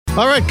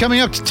All right,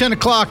 coming up to 10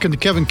 o'clock in the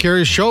Kevin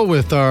Karius Show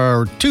with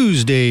our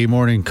Tuesday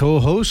morning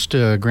co-host,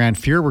 Grant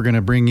Fuhr. We're going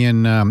to bring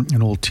in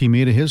an old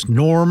teammate of his,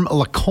 Norm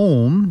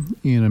Lacombe,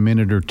 in a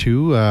minute or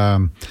two.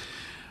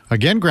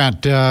 Again,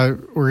 Grant,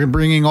 we're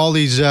bringing all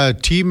these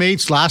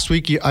teammates. Last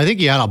week, I think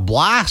you had a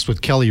blast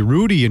with Kelly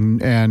Rudy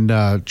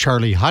and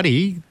Charlie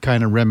Huddy,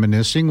 kind of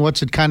reminiscing.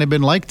 What's it kind of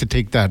been like to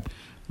take that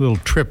little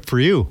trip for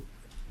you?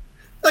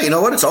 Well, you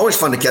know what? It's always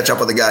fun to catch up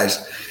with the guys.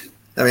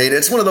 I mean,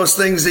 it's one of those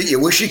things that you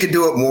wish you could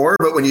do it more,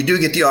 but when you do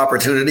get the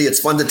opportunity,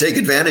 it's fun to take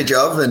advantage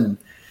of and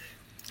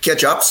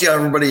catch up, see how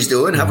everybody's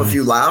doing, have a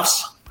few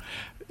laughs.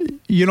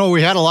 You know,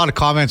 we had a lot of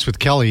comments with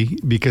Kelly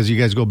because you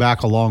guys go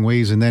back a long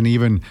ways, and then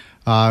even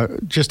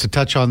just to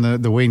touch on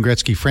the Wayne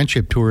Gretzky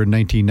Friendship Tour in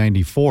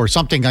 1994,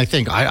 something I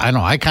think, I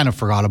know, I kind of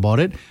forgot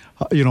about it.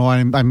 You know,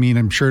 I mean,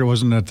 I'm sure it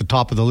wasn't at the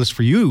top of the list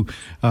for you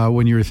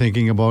when you were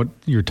thinking about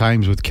your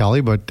times with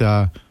Kelly, but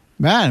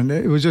man,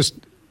 it was just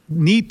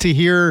neat to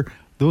hear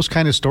those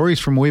kind of stories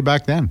from way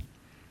back then.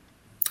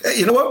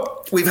 You know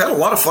what? We've had a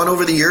lot of fun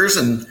over the years,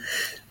 and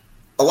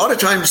a lot of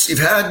times you've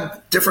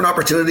had different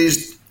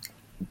opportunities,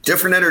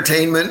 different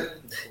entertainment,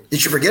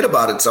 that you forget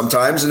about it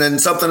sometimes, and then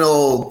something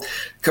will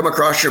come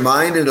across your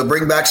mind and it'll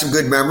bring back some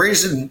good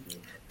memories, and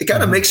it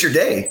kind of makes your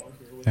day.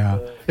 Yeah.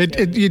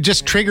 It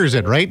just triggers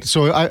it, right?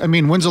 So, I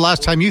mean, when's the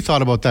last time you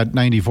thought about that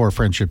 94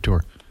 Friendship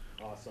Tour?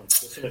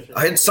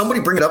 I had somebody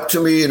bring it up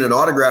to me in an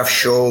autograph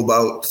show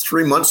about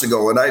 3 months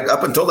ago, and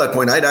up until that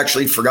point, I'd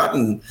actually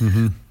forgotten.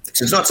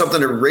 It's not something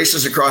that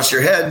races across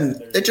your head,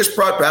 and it just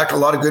brought back a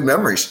lot of good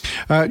memories.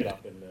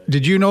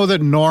 Did you know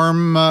that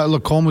Norm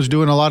Lacombe was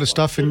doing a lot of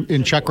stuff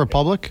in Czech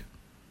Republic?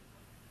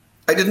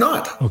 I did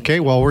not. Okay,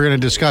 well, we're going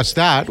to discuss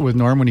that with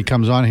Norm when he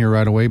comes on here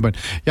right away. But,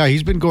 yeah,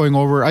 he's been going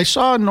over. I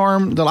saw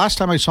Norm, the last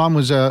time I saw him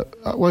was,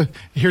 well,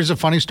 here's a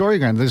funny story,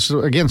 Grant. This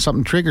is, again,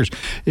 something triggers.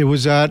 It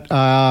was at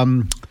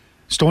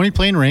Stony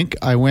Plain Rink.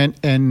 I went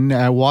and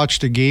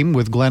watched a game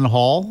with Glenn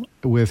Hall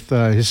with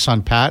his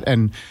son, Pat.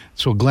 And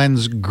so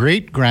Glenn's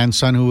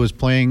great-grandson, who was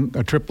playing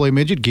a AAA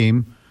midget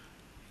game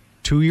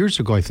 2 years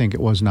ago, I think it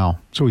was now.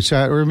 So we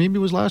sat, or maybe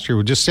it was last year,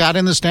 we just sat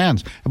in the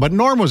stands. But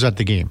Norm was at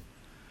the game.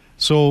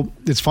 So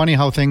it's funny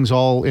how things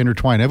all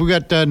intertwine. Have we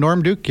got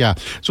Norm Duke? Yeah.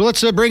 So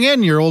let's bring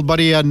in your old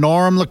buddy,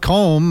 Norm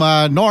Lacombe.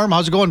 Norm,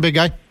 how's it going, big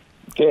guy?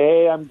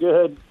 Hey, I'm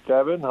good.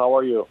 Kevin, how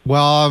are you?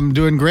 Well, I'm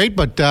doing great,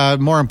 but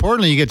more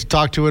importantly, you get to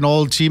talk to an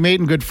old teammate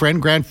and good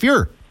friend, Grant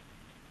Fuhr.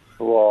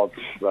 Well,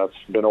 that's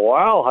been a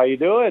while. How you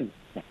doing?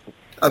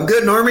 I'm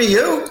good, Normie.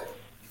 You?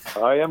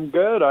 I am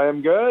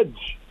good.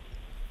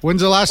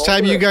 When's the last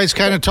time you guys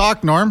kind of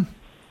talked, Norm?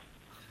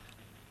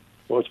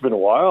 Well, it's been a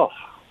while.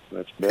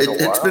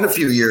 It's been a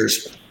few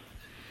years.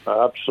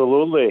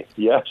 Absolutely,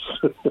 yes.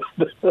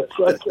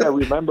 I can't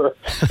remember.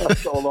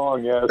 That's so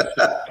long, yes.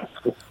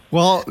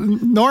 Well,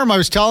 Norm, I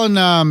was telling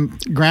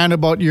Grant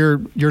about your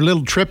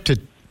little trip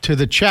to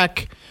the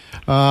Czech.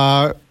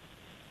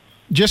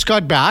 Just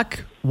got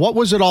back. What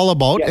was it all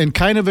about? Yeah. And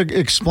kind of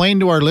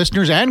explain to our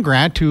listeners and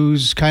Grant,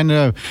 who's kind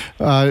of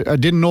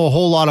didn't know a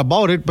whole lot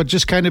about it, but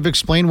just kind of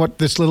explain what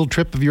this little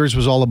trip of yours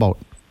was all about.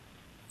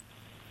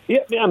 Yeah,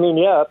 I mean,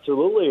 yeah,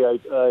 absolutely.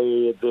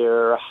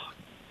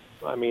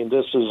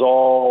 This is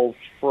all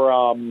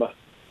from,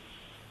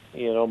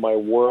 my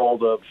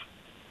world of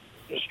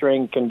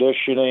strength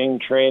conditioning,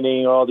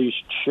 training all these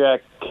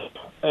Czech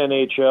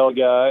NHL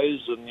guys,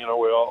 and we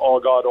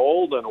all got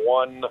old, and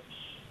one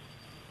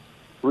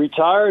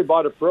retired,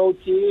 bought a pro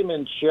team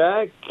in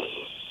Czechia.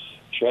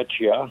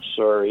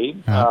 Sorry.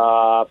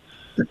 I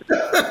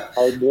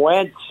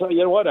went.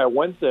 I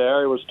went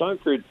there. It was time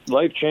for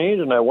life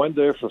change, and I went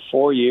there for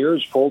 4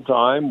 years, full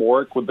time,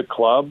 worked with the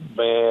club,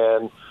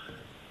 and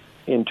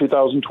in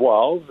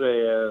 2012,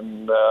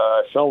 and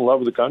I fell in love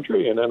with the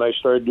country, and then I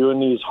started doing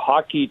these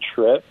hockey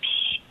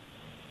trips,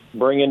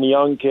 bringing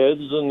young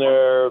kids and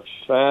their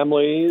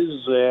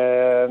families,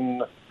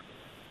 and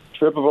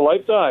trip of a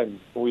lifetime.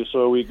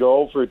 We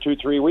go for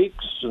 2-3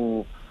 weeks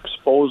and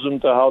expose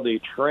them to how they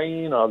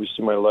train.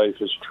 Obviously, my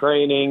life is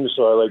training,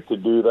 so I like to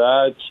do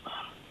that.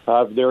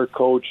 Have their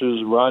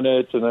coaches run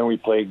it, and then we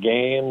play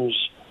games,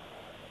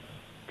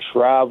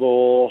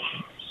 travel.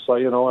 So,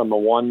 I'm a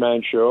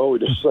one-man show. We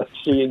do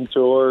sightseeing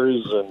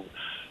tours, and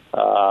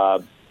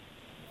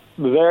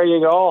there you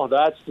go.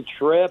 That's the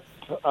trip,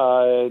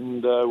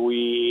 and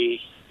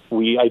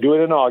I do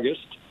it in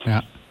August,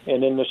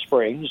 and in the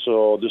spring.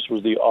 So this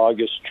was the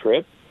August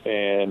trip,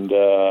 and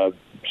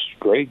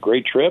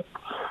great trip.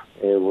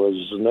 It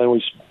was, and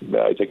then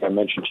I think I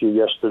mentioned to you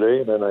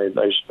yesterday, and then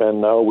I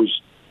spend now,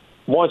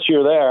 once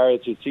you're there,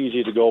 it's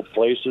easy to go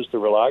places to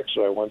relax.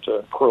 So I went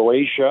to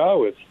Croatia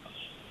with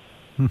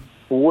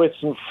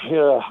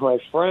my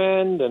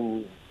friend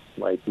and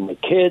my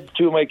kids.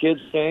 2 of my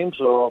kids came,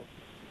 so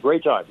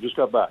great time. Just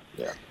got back.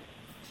 Yeah.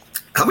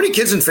 How many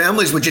kids and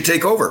families would you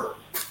take over?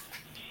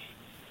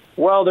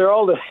 Well, they're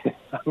all.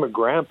 I'm a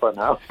grandpa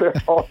now. They're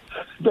all.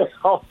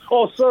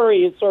 Oh,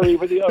 sorry.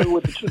 With the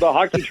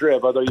hockey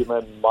trip, I thought you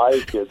meant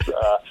my kids.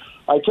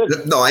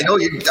 No, I know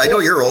you. I know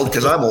you're old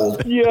because I'm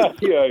old. Yeah,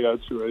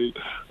 that's right.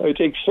 I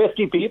take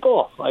 50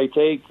 people. I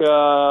take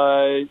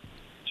 2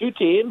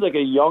 teams, like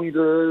a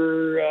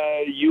younger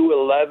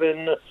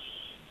U11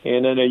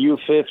 and then a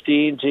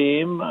U15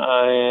 team,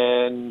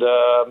 and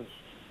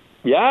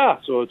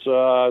so it's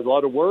a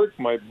lot of work.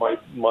 I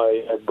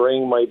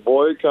bring my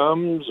boy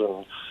comes,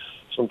 and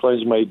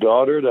sometimes my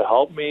daughter to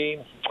help me.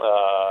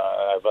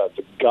 I have a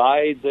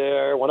guide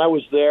there. When I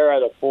was there, I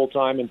had a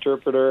full-time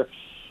interpreter.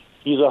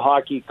 He's a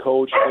hockey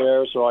coach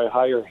there, so I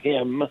hire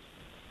him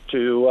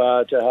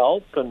to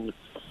help. And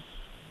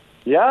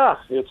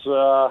it's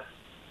a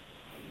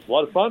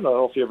lot of fun. I don't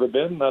know if you've ever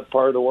been in that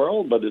part of the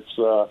world, but it's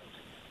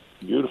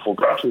beautiful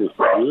country.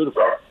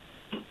 Beautiful.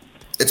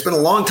 It's been a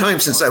long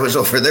time since I was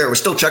over there. It was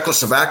still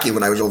Czechoslovakia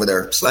when I was over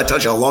there. So that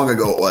tells you how long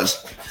ago it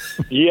was.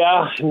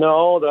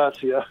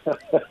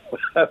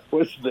 I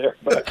was there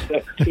back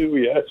then too,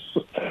 yes.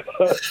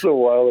 That's a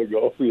while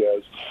ago,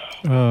 yes.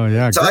 Oh,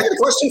 yeah. So I got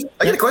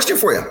a question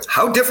for you.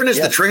 How different is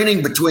the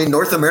training between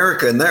North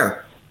America and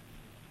there?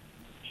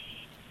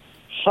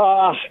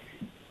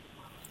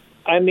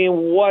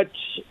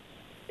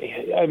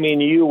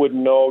 You would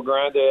know,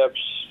 Grant.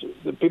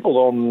 People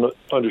don't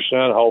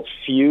understand how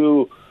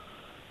few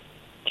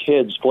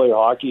kids play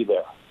hockey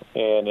there,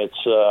 and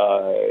it's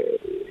a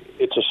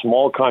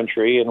small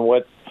country, and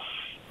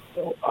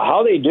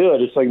how they do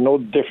it, it's like no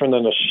different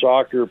than a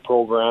soccer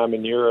program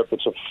in Europe.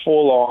 It's a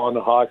full-on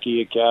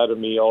hockey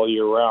academy all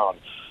year round.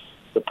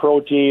 The pro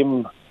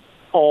team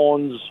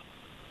owns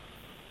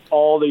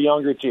all the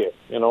younger team.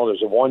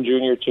 There's one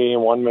junior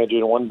team, one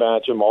midget, one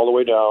bantam, all the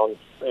way down,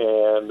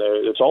 and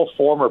it's all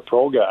former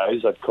pro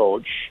guys that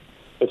coach.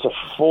 It's a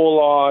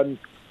full-on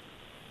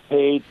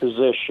paid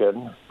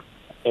position,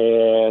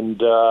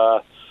 and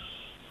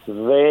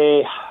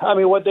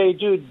what they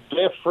do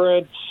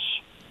different.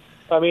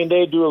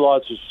 They do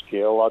lots of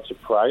skill, lots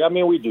of pride.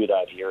 We do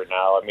that here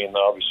now.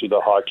 Obviously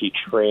the hockey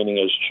training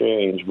has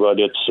changed, but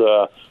it's,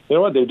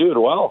 they do it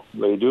well.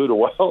 They do it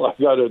well. I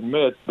got to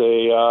admit,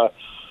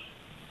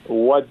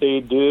 what they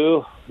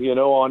do,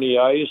 on the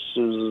ice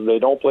is they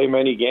don't play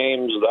many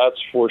games,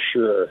 that's for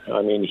sure.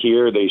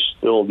 Here they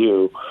still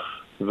do.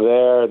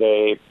 There,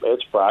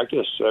 it's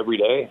practice every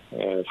day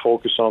and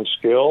focus on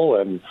skill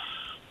and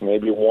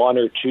maybe 1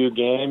 or 2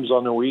 games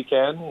on the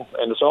weekend,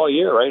 and it's all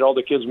year, right? All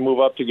the kids move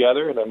up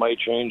together, and they might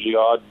change the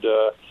odd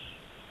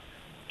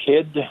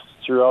kid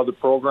throughout the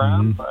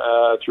program,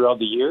 throughout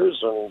the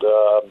years, and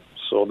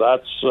so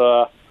that's,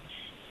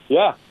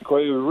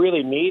 quite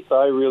really neat.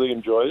 I really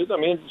enjoyed it.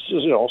 It's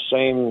just,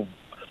 same.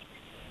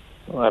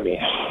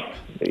 Obviously,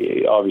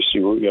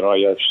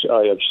 I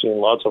have seen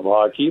lots of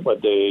hockey,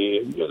 but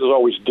there's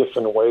always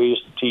different ways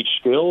to teach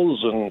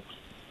skills, and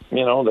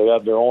they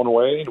have their own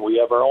way, and we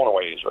have our own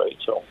ways, right?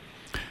 So,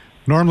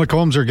 Norm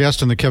Lacombe's our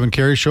guest on the Kevin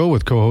Karius Show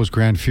with co-host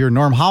Grant Fuhr.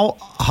 Norm,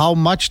 how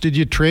much did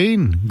you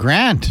train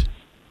Grant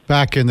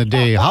back in the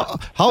day? How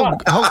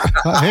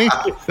hey?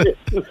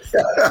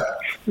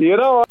 You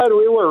know what?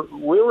 We were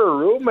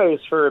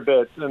roommates for a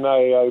bit, and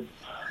I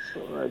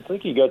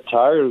think he got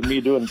tired of me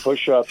doing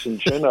push-ups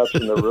and chin-ups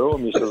in the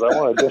room. He says, "I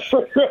want to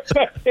different."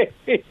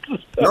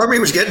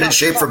 Normie was getting in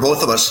shape for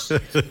both of us.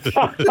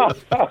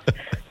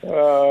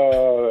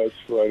 Oh, that's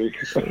funny.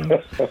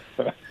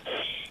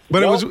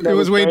 But it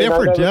was way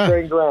different,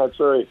 yeah. Grant,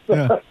 sorry.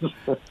 Yeah.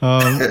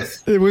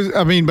 It was.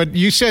 But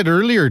you said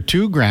earlier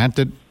too, Grant,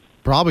 that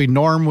probably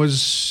Norm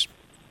was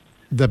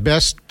the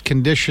best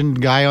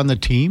conditioned guy on the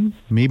team,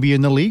 maybe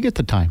in the league at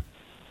the time.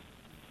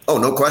 Oh,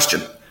 no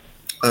question.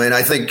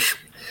 I think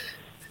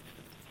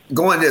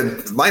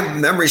my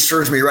memory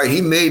serves me right,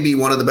 he may be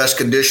one of the best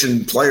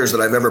conditioned players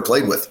that I've ever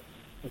played with.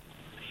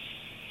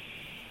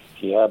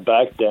 Yeah,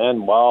 back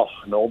then, wow,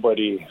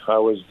 nobody. I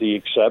was the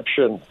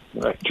exception.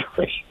 My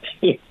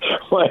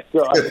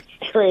God,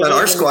 training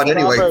our squad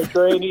anyway.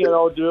 Training,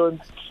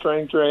 doing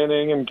strength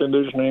training and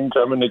conditioning.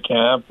 Coming to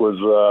camp was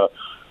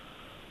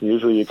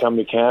usually you come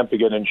to camp to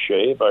get in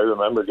shape. I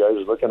remember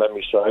guys looking at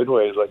me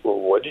sideways, like, "Well,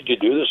 what did you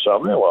do this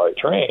summer?" "Well, I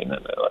train."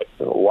 And they're like,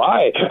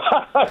 "Why?"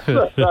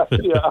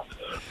 Yeah.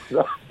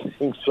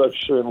 Things have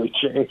certainly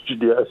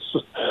changed, yes,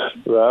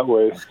 that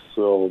way.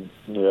 So,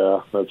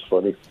 yeah, that's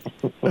funny.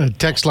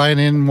 Text line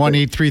in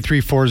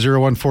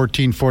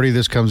 1-833-401-1440.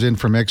 This comes in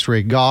from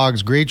X-Ray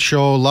Gogs. Great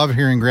show. Love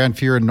hearing Grant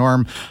Fuhr and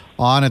Norm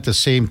on at the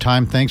same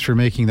time. Thanks for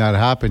making that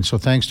happen. So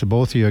thanks to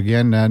both of you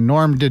again.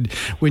 Norm,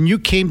 when you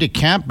came to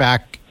camp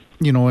back,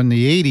 in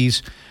the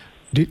 80s,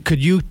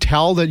 could you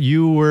tell that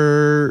you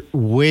were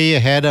way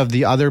ahead of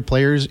the other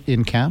players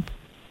in camp?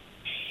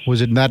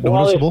 Was it not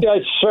noticeable? Well,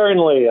 it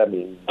certainly,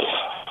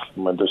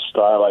 the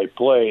style I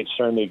played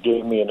certainly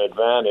gave me an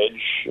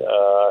advantage.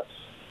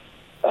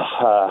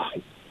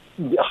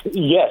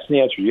 Yes,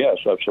 the answer is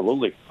yes,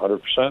 absolutely,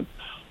 100%.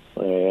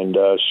 And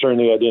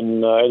certainly I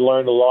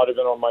learned a lot of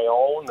it on my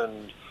own,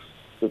 and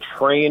the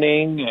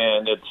training,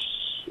 and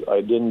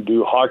I didn't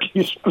do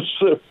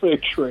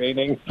hockey-specific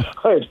training.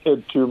 I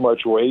did too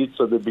much weights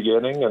at the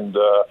beginning and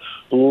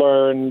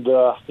learned,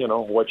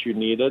 what you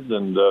needed,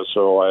 and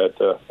so I had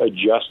to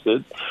adjust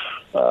it.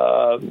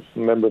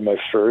 Remember my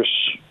first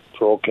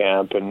pro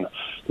camp, and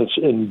it's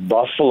in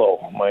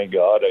Buffalo. My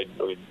God,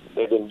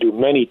 they didn't do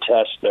many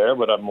tests there,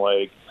 but I'm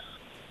like,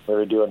 they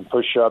were doing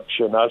push-ups,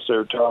 and that's they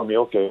were telling me,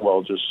 okay,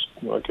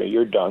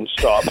 you're done,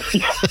 stop.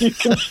 You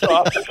can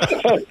stop.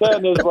 And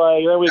then it's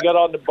like, then we got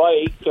on the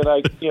bike, and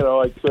I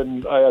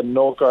had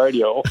no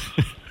cardio.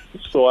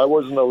 So I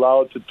wasn't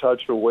allowed to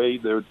touch the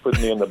weight. They would put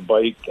me on the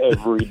bike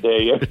every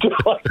day until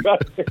I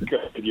got the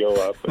cardio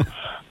up.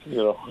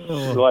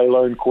 So I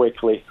learned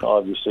quickly,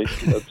 obviously.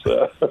 That's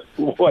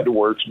what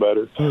works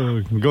better.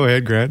 Go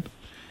ahead, Grant.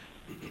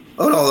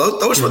 Oh, no,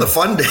 those were the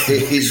fun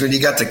days when you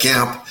got to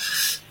camp.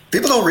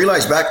 People don't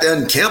realize back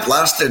then camp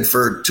lasted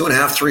for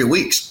 2.5, 3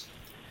 weeks.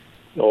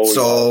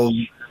 So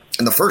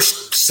in the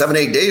first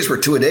 7-8 days were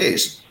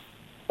 2-a-days.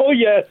 Oh,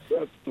 yes,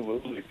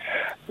 absolutely.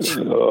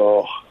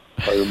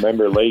 I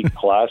remember Lake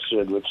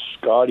Placid with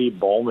Scotty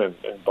Bowman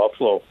in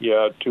Buffalo.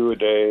 Yeah, 2 a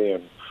day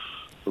and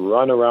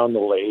run around the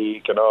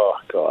lake. And, oh,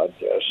 God,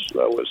 yes,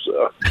 that was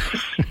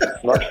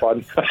not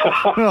fun.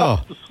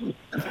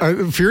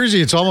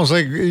 Furzy, it's almost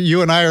like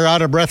you and I are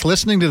out of breath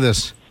listening to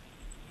this.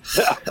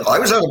 I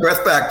was out of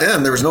breath back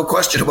then. There was no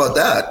question about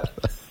that.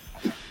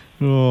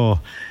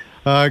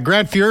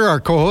 Grant Fuhrer, our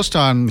co-host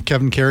on the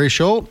Kevin Karius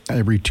Show,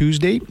 every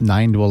Tuesday,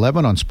 9 to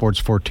 11 on Sports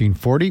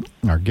 1440.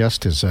 Our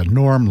guest is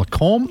Norm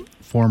Lacombe,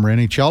 former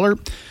NHLer,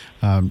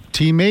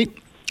 teammate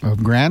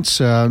of Grant's.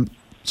 So,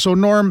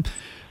 Norm,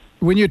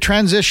 when you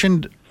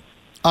transitioned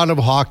out of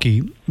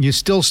hockey, you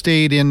still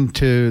stayed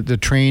into the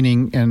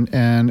training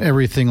and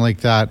everything like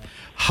that.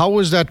 How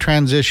was that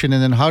transition,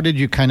 and then how did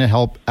you kind of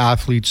help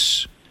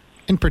athletes,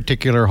 in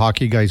particular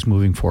hockey guys,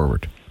 moving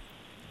forward?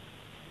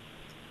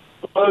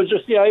 Well,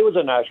 it was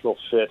a natural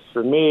fit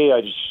for me.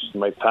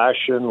 My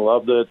passion,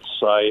 loved it.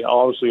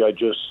 I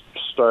just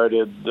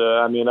started.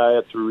 I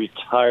had to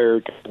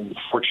retire.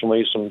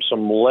 Unfortunately,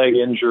 some leg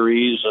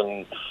injuries,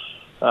 and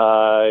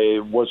I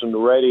wasn't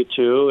ready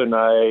to. And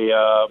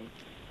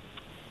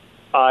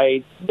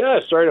I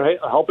started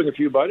helping a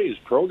few buddies,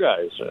 pro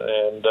guys,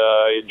 and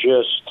I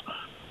just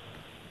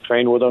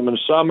trained with them in the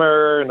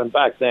summer. And then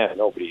back then,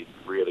 nobody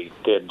really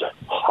did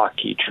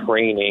hockey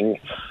training.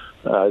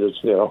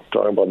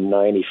 Talking about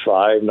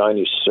 95,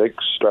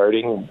 96,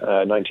 starting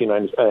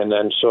 1990, and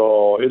then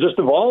so it just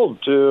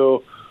evolved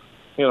to,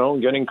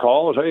 getting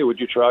calls. Hey, would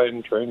you try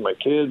and train my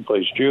kid?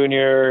 Plays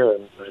junior,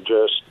 and it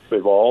just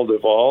evolved,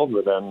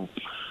 and then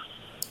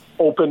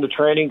opened a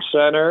training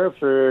center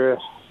for,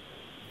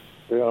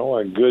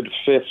 a good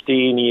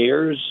 15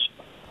 years.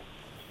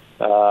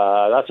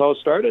 That's how it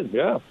started.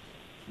 Yeah.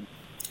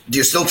 Do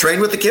you still train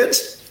with the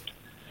kids?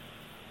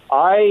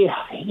 I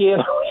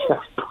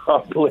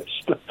probably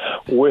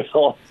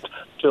will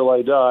till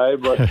I die,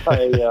 but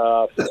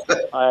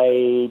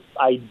I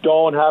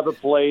don't have a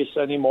place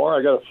anymore.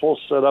 I got a full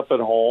setup at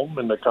home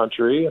in the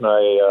country, and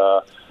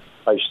I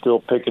still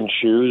pick and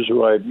choose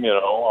who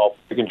I'll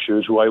pick and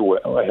choose who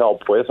I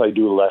help with. I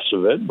do less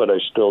of it, but I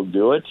still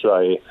do it.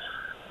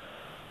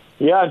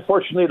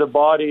 Unfortunately, the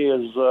body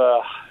is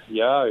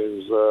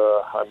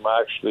I'm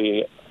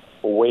actually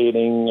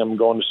waiting. I'm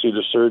going to see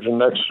the surgeon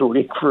next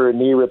week for a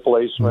knee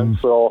replacement.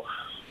 So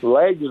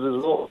legs is a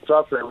little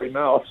tougher right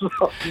now.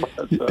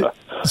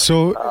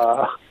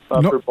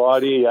 Upper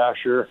body, yeah,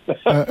 sure.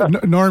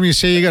 Norm, you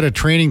say you got a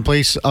training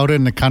place out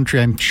in the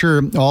country. I'm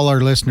sure all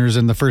our listeners,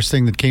 and the first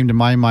thing that came to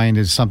my mind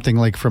is something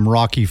like from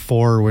Rocky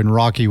IV when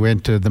Rocky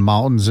went to the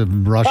mountains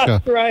of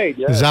Russia. That's right.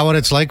 Yeah. Is that what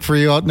it's like for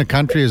you out in the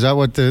country? Is that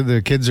what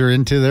the kids are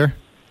into there?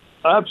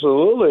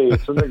 Absolutely.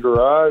 It's in the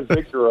garage,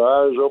 big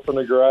garage, open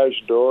the garage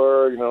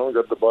door,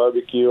 got the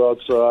barbecue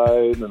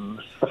outside, and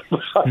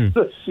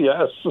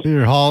yes.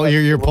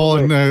 You're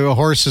pulling the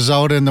horses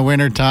out in the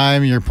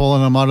wintertime, you're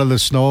pulling them out of the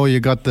snow, you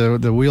got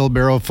the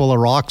wheelbarrow full of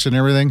rocks and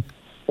everything?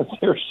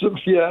 There's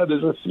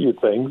a few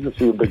things, a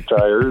few big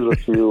tires, a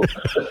few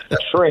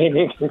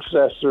training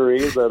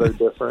accessories that are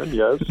different,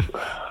 yes.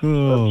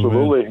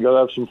 Absolutely. You got to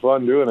have some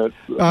fun doing it.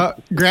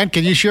 Grant,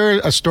 can you share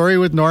a story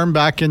with Norm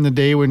back in the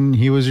day when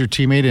he was your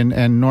teammate?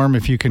 And Norm,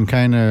 if you can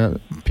kind of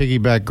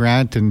piggyback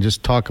Grant and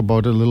just talk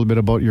about a little bit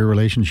about your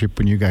relationship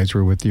when you guys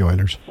were with the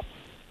Oilers.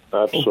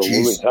 Oh,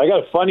 Absolutely. I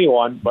got a funny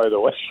one, by the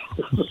way.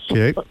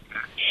 Okay.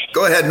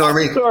 Go ahead,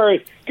 Normie.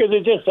 Sorry, because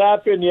it just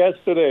happened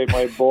yesterday.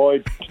 My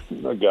boy,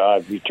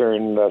 he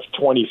turned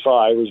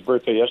 25. His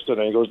birthday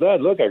yesterday. He goes,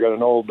 Dad, look, I got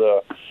an old.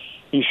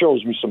 He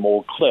shows me some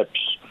old clips,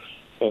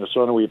 and it's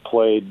when we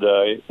played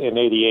in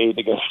 '88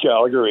 against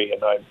Calgary,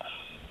 and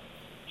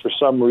for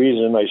some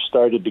reason, I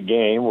started the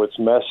game with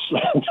Mess.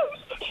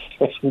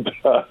 And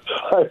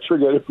I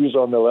forget who's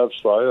on the left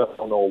side. I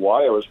don't know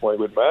why I was playing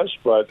with Mess,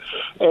 but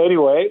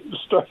anyway,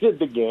 started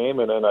the game,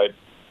 and then I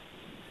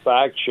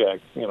back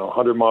check,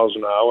 100 miles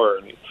an hour,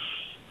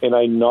 and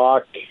I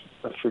knocked,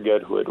 I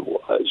forget who it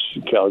was,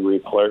 Calgary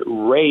player,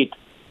 right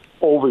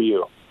over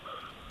you.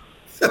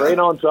 right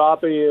on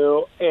top of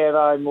you, and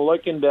I'm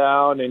looking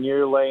down, and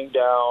you're laying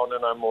down,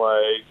 and I'm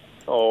like,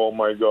 oh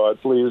my God,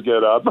 please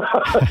get up.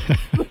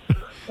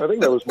 I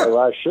think that was my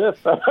last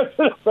shift.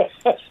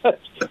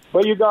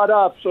 But you got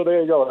up, so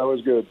there you go. That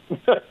was good.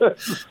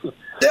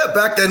 Yeah,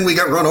 back then we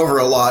got run over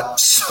a lot.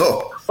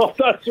 So. Oh,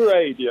 that's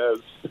right, yes.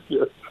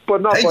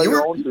 But not by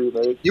your own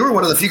teammate. You were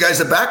one of the few guys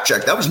that back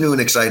checked. That was new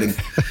and exciting.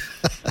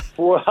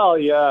 Well,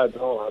 yeah,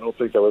 no, I don't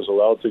think I was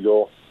allowed to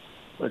go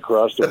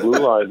across the blue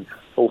line,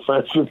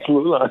 offensive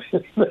blue line.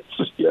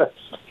 Yes.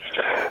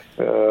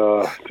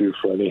 Too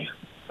funny.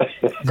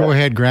 Go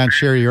ahead, Grant.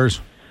 Share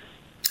yours.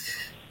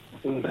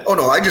 Oh,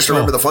 no, I just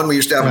remember the fun we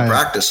used to have in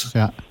practice.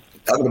 Yeah.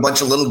 Having a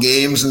bunch of little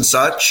games and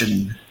such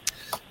and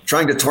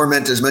trying to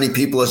torment as many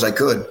people as I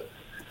could.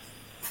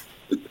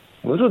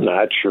 Wasn't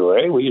that true,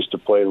 eh? We used to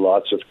play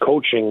lots of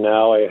coaching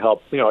now. I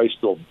help,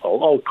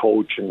 I'll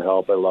coach and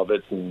help. I love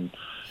it. And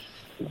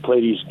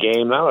play these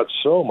games. Now it's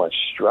so much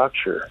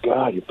structure.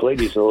 God, you play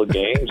these little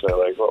games. I'm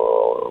like,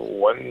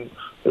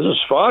 this is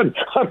fun.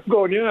 I'm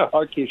going, yeah,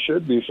 hockey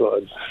should be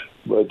fun.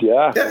 But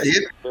yeah.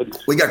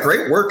 We got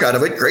great work out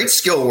of it, great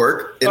skill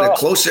work in a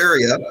close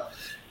area,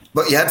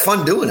 but you had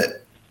fun doing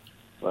it.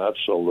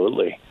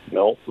 Absolutely.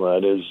 No,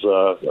 that is,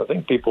 I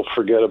think people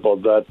forget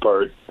about that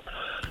part.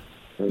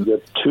 They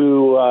get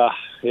too,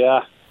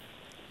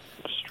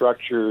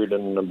 structured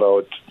and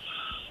about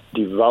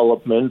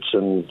development,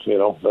 and,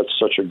 that's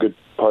such a good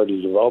part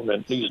of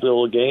development. These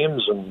little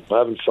games and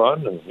having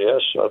fun, and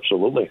yes,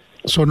 absolutely.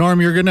 So,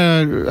 Norm, you're going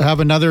to have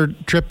another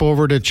trip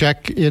over to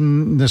Czech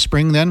in the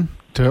spring then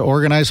to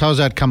organize? How's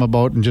that come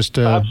about? And just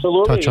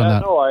absolutely, touch on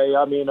that. No,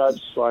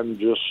 I'm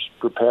just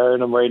preparing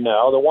them right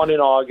now. The one in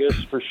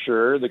August for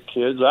sure. The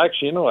kids,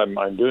 actually,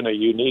 I'm doing a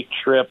unique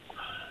trip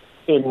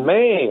in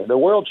May. The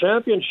World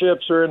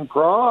Championships are in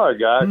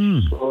Prague.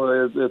 Actually,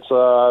 so it's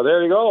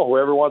there you go.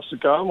 Whoever wants to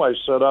come, I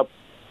set up.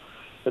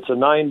 It's a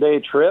 9-day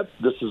trip.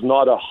 This is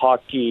not a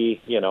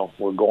hockey.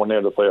 We're going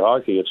there to play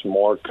hockey. It's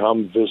more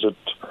come visit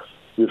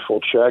beautiful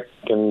Czech,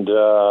 and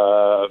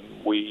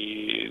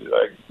we're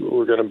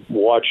going to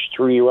watch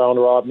 3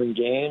 round-robin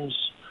games.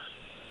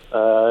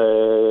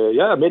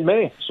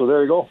 Mid-May. So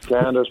there you go.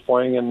 Canada's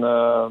playing in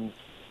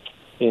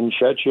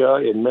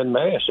Czechia in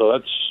mid-May. So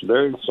that's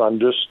there. So I'm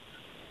just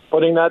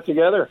putting that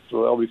together.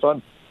 So that'll be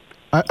fun.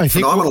 I think.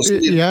 Phenomenal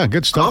city. Yeah,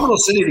 good stuff. Phenomenal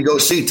city to go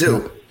see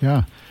too.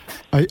 Yeah.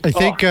 I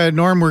think,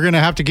 Norm, we're going to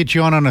have to get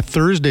you on a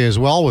Thursday as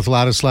well with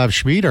Ladislav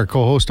Schmid, our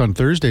co-host on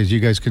Thursdays. You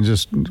guys can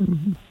just,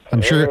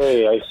 sure.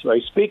 Hey, I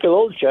speak a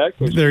little Czech.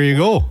 There you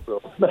go.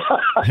 So.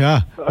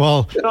 Yeah.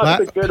 Well,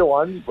 not a good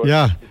one. But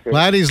yeah. Okay.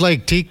 Laddie's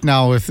like Teak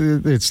now.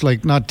 It's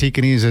like not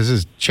Teakanese, this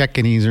is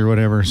Czechanese or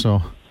whatever.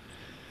 So.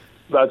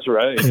 That's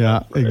right. Yeah,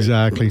 that's right.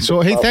 Exactly.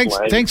 So, hey,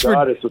 thanks for.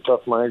 God, it's a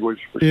tough language.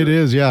 For sure. It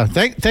is, yeah.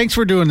 Thanks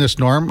for doing this,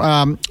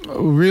 Norm.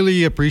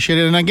 Really appreciate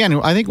it. And again,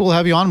 I think we'll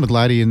have you on with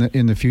Laddie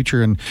in the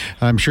future, and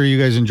I'm sure you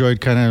guys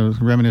enjoyed kind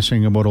of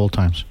reminiscing about old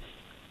times.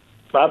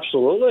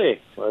 Absolutely,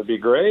 that'd be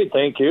great.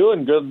 Thank you,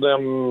 and good.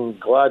 I'm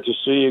glad to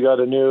see you got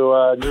a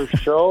new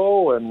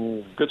show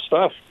and good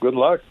stuff. Good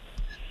luck.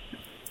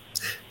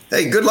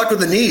 Hey, good luck with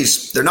the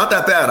knees. They're not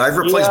that bad. I've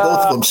replaced both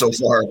of them so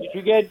far.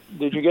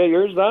 Did you get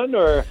yours done,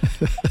 or?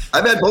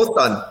 I've had both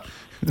done.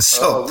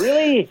 So. Oh,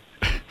 really?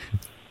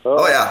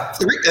 Oh yeah.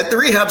 The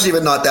rehab's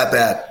even not that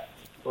bad.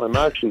 I'm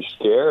actually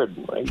scared.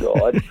 My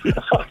God.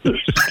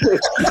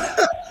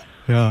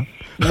 Yeah.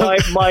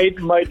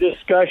 My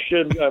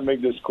discussion, I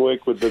make this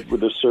quick, with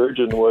the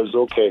surgeon was,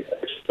 okay,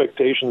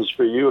 expectations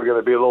for you are going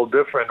to be a little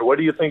different. What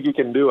do you think you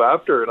can do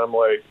after? And I'm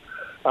like,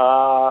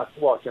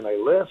 well, can I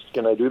lift?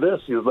 Can I do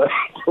this? He was like,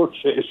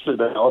 okay, sit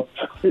down.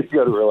 You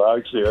got to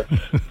relax here.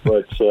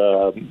 But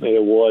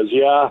it was,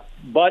 yeah.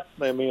 But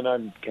I mean, I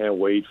can't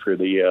wait for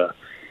the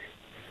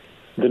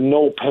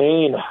no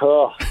pain.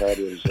 Oh, that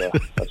is.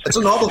 It's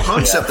a novel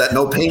concept, that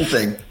no pain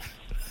thing.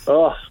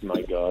 Oh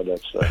my God,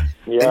 that's yeah.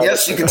 And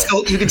yes, you can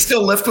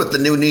still lift with the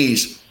new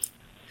knees.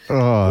 Oh,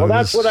 well,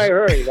 that's what I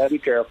heard. You got to be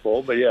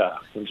careful, but yeah,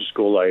 we'll just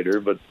go lighter,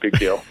 but big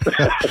deal.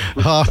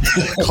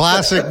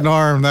 Classic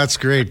Norm. That's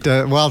great.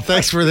 Well,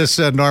 thanks for this,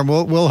 Norm.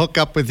 We'll hook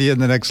up with you in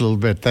the next little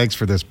bit. Thanks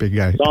for this, big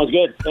guy. Sounds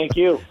good. Thank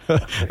you.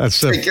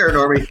 Take care,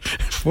 Normie.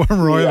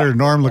 Former Oiler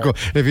Norm Legault.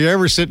 If you're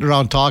ever sitting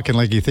around talking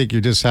like you think you're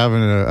just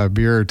having a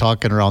beer or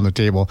talking around the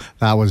table,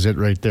 that was it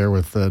right there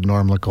with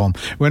Norm Legault.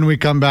 When we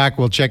come back,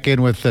 we'll check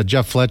in with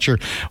Jeff Fletcher,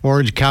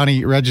 Orange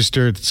County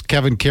Register. It's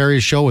Kevin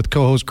Karius show with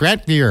co-host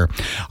Grant Gear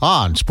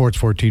on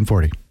Sports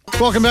 1440.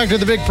 Welcome back to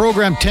the big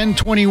program,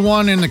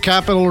 10:21 in the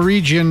capital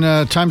region.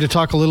 Time to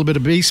talk a little bit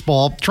of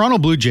baseball. Toronto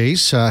Blue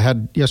Jays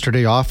had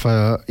yesterday off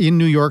in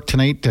New York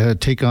tonight to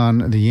take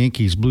on the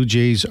Yankees. Blue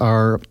Jays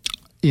are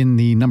in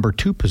the number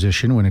 2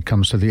 position when it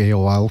comes to the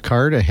AL wild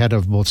card, ahead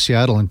of both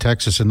Seattle and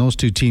Texas, and those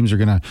two teams are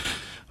going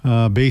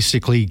to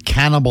basically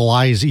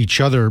cannibalize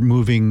each other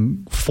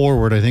moving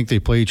forward. I think they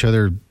play each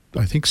other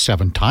I think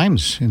 7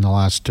 times in the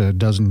last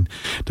dozen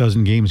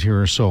games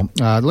here or so.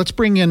 Let's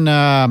bring in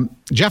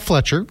Jeff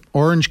Fletcher,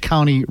 Orange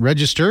County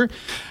Register,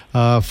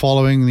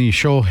 following the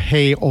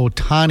Shohei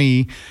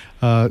Ohtani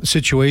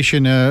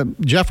situation.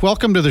 Jeff,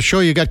 welcome to the show.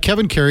 You got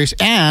Kevin Karius,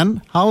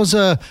 and how's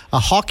a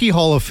Hockey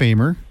Hall of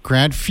Famer,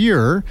 Grant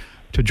Fuhr,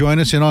 to join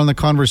us in on the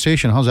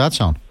conversation? How's that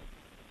sound?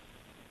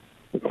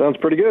 It sounds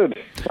pretty good.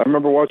 I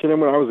remember watching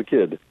him when I was a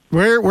kid.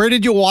 Where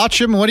did you watch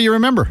him? What do you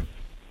remember?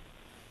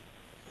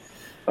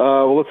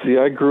 Well, let's see.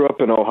 I grew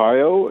up in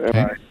Ohio, and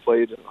I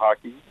played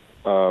hockey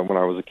when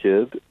I was a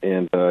kid,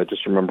 and I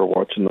just remember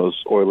watching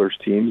those Oilers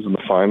teams in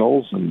the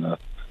finals, and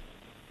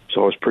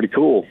so it was pretty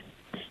cool.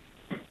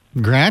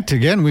 Grant,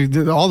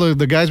 again, all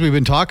the guys we've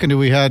been talking to.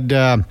 We had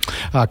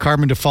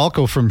Carmen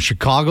DeFalco from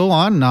Chicago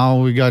on.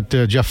 Now we got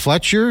Jeff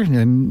Fletcher,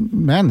 and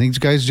man, these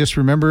guys just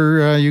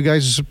remember you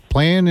guys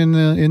playing in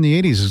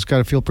the 80s. It's got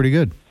to feel pretty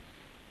good.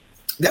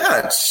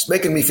 Yeah, it's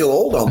making me feel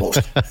old almost.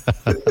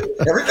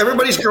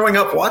 Everybody's growing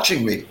up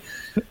watching me.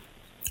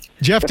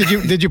 Jeff,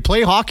 did you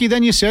play hockey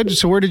then? You said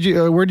so. Where did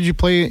you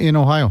play in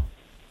Ohio?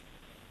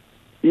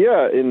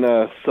 Yeah, in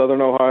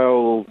southern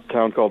Ohio, a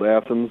town called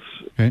Athens.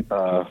 Okay.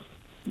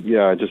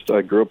 Yeah,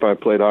 I grew up. I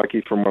played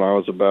hockey from when I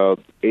was about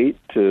 8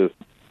 through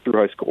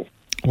high school.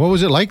 What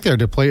was it like there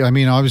to play? I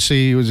mean,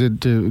 obviously,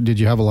 did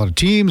you have a lot of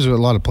teams, a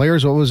lot of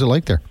players? What was it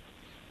like there?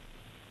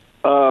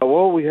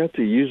 Well, we had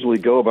to usually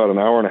go about an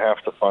hour and a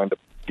half to find a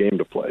game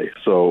to play.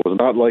 So it was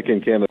not like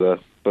in Canada,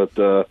 but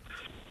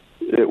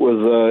it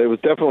was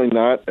definitely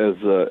not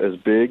as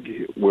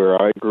big where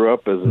I grew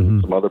up as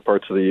in some other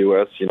parts of the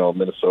U.S.,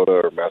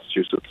 Minnesota or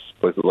Massachusetts,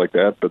 places like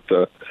that. But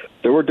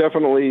there were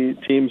definitely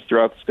teams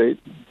throughout the state.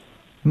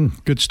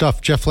 Good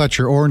stuff. Jeff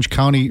Fletcher, Orange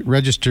County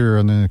Register,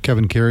 on the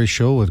Kevin Karius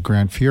Show with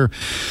Grant Fuhr.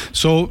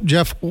 So,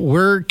 Jeff,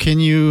 where can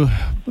you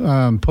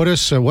put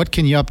us? What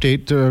can you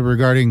update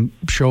regarding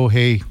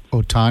Shohei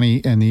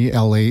Ohtani and the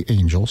LA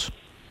Angels?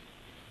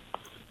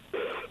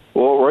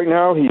 Well, right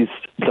now he's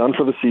done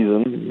for the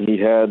season. He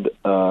had,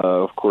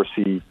 of course,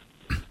 he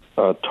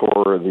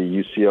tore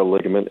the UCL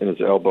ligament in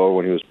his elbow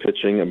when he was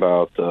pitching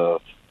about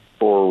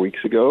 4 weeks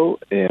ago,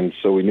 and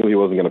so we knew he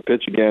wasn't going to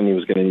pitch again. He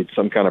was going to need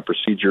some kind of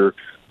procedure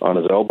on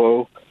his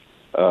elbow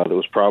that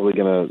was probably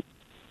going to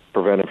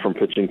prevent him from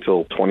pitching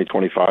till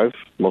 2025,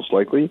 most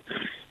likely.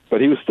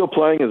 But he was still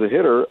playing as a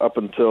hitter up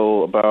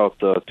until about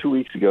 2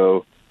 weeks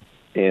ago,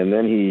 and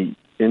then he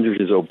injured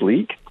his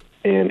oblique,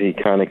 and he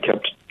kind of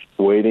kept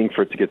waiting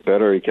for it to get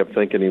better. He kept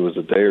thinking he was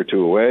a day or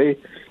two away,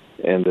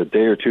 and the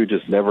day or two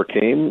just never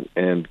came,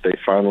 and they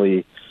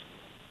finally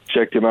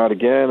checked him out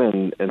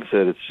again and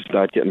said it's just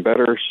not getting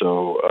better,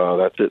 so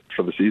that's it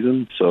for the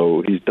season.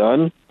 So he's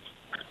done.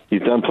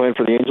 He's done playing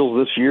for the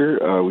Angels this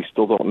year. We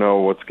still don't know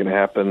what's going to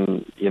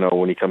happen,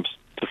 when he comes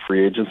to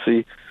free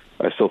agency.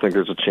 I still think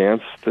there's a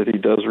chance that he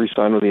does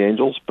re-sign with the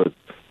Angels, but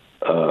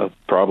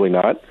probably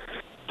not.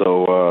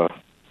 So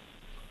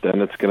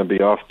then it's going to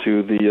be off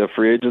to the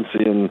free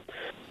agency and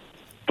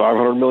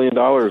 $500 million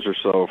or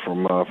so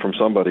from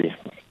somebody.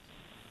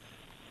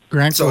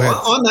 Grant, so go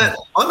ahead.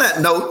 On that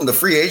note, and the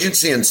free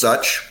agency and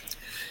such,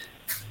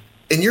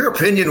 in your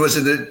opinion, was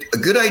it a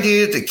good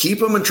idea to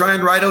keep him and try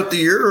and ride out the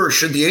year, or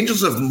should the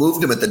Angels have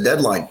moved him at the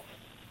deadline?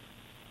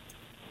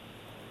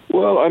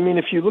 Well, I mean,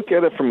 if you look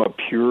at it from a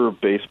pure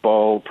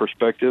baseball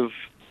perspective,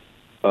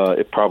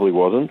 it probably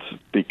wasn't,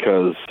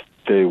 because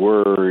they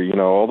were,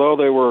 although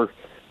they were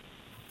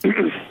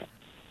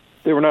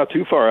they were not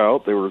too far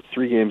out. They were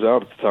 3 games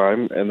out at the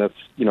time, and that's,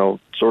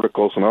 sort of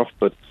close enough,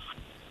 but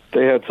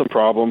they had some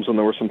problems, and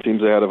there were some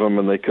teams ahead of them,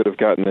 and they could have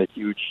gotten a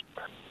huge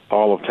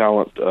haul of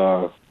talent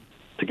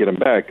to get him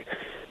back.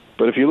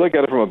 But if you look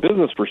at it from a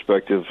business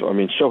perspective, I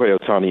mean, Shohei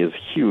Ohtani is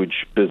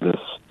huge business,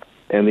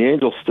 and the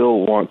Angels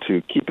still want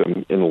to keep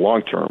him in the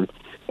long term.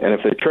 And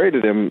if they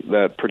traded him,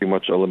 that pretty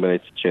much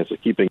eliminates the chance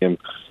of keeping him.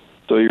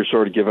 So you're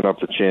sort of giving up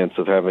the chance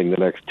of having the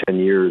next 10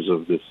 years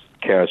of this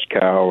cash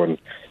cow, and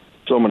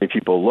so many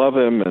people love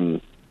him.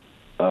 And,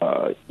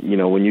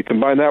 when you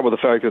combine that with the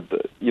fact that,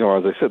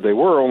 as I said, they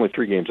were only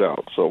 3 games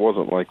out, so it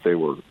wasn't like they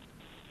were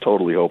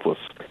totally hopeless.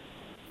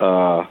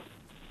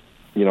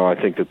 I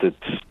think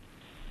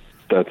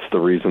that's the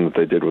reason that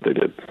they did what they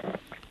did.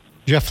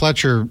 Jeff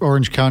Fletcher,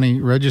 Orange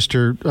County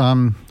Register.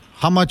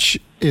 How much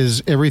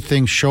is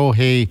everything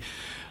Shohei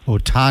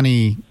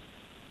Ohtani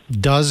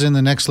does in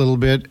the next little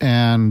bit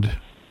and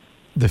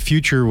the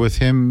future with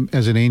him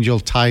as an Angel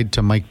tied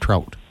to Mike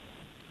Trout?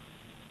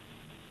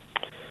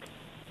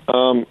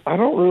 I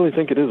don't really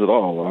think it is at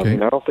all. Okay. I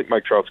mean, I don't think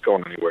Mike Trout's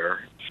going anywhere.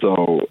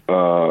 So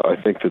I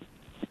think that,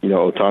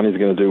 Ohtani's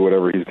going to do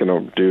whatever he's going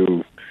to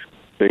do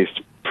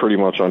based pretty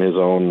much on his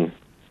own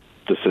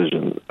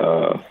decision.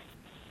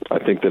 I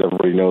think that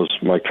everybody knows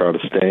Mike Trout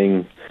is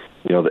staying.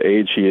 The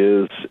age he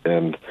is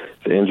and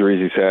the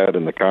injuries he's had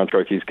and the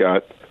contract he's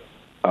got,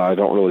 I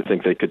don't really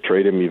think they could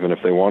trade him even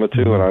if they wanted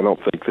to, and I don't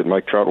think that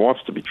Mike Trout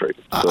wants to be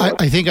traded. So,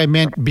 I think I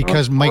meant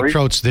because Mike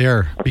Trout's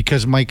there,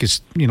 because Mike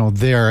is,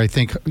 there. I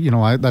think,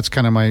 that's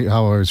kind of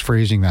how I was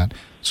phrasing that.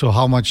 So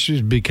how much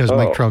is because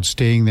Mike Trout's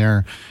staying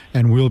there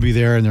and will be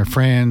there and they're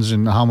friends,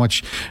 and how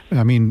much,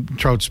 I mean,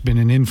 Trout's been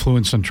an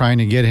influence on trying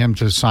to get him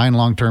to sign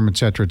long-term, et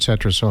cetera, et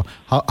cetera. So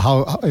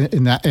how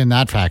in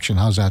that faction,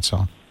 how's that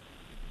sound?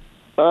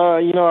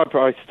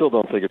 I still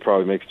don't think it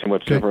probably makes too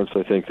much difference.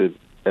 I think that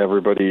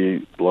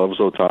everybody loves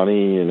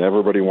Ohtani and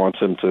everybody wants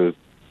him to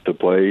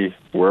play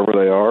wherever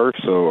they are.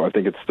 So I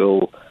think it's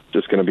still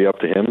just going to be up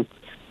to him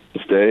to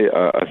stay.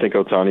 I think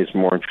Ohtani's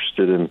more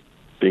interested in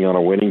being on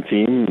a winning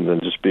team than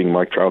just being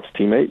Mike Trout's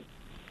teammate.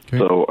 Okay.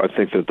 So I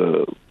think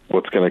that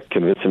what's going to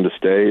convince him to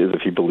stay is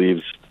if he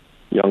believes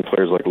young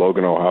players like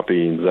Logan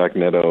O'Hoppe and Zach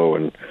Neto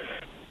and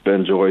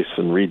Ben Joyce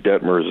and Reed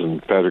Detmers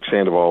and Patrick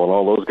Sandoval and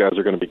all those guys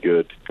are going to be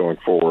good going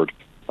forward,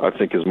 I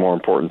think is more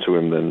important to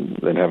him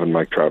than having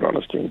Mike Trout on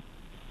his team.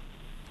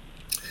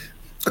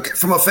 Okay,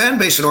 from a fan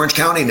base in Orange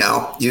County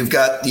now, you've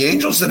got the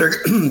Angels that are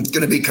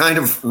going to be kind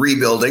of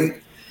rebuilding.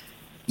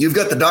 You've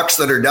got the Ducks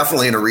that are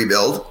definitely in a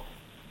rebuild.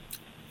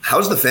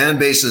 How's the fan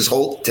base's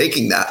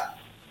taking that?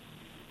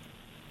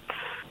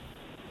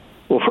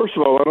 Well, first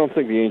of all, I don't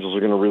think the Angels are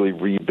going to really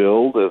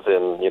rebuild, as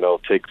in,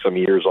 take some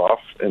years off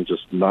and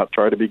just not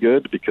try to be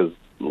good, because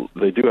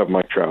they do have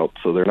Mike Trout,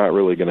 so they're not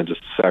really going to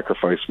just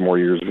sacrifice more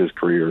years of his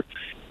career.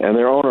 And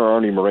their owner,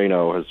 Arnie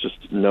Moreno, has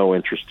just no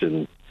interest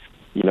in,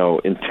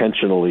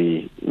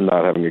 intentionally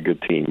not having a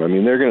good team. I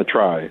mean, they're going to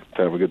try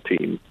to have a good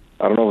team.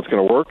 I don't know if it's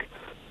going to work,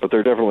 but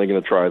they're definitely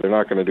going to try. They're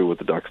not going to do what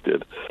the Ducks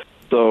did.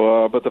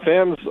 So, but the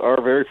fans are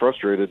very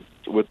frustrated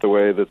with the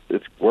way that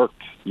it's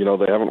worked. They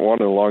haven't won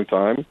in a long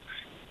time.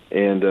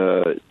 And,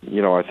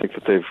 I think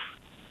that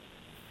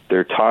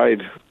they're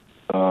tied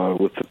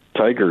with the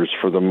Tigers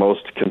for the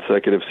most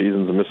consecutive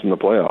seasons of missing the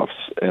playoffs.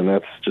 And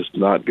that's just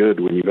not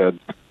good when you've had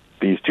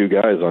these two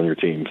guys on your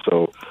team.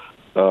 So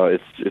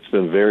it's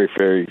been very,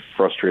 very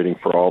frustrating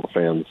for all the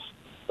fans,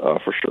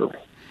 for sure.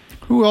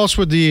 Who else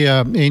would the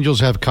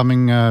Angels have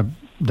coming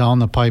down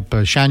the pipe?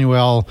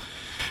 Shanuel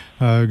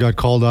got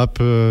called up.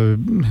 He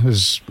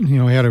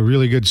had a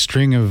really good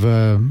string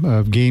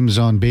of games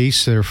on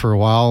base there for a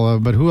while.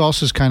 But who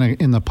else is kind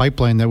of in the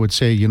pipeline that would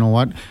say, you know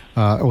what,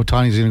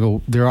 Ohtani's going to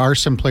go? There are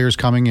some players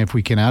coming. If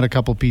we can add a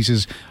couple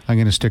pieces, I'm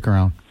going to stick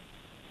around.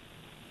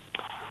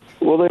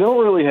 Well, they don't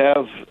really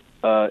have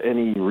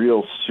any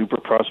real super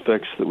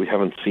prospects that we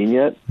haven't seen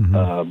yet.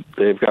 Mm-hmm.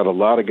 They've got a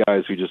lot of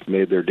guys who just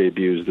made their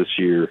debuts this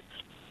year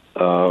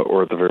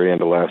or at the very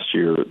end of last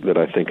year that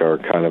I think are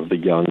kind of the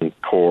young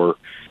core.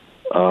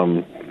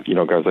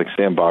 Guys like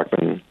Sam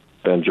Bachman,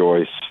 Ben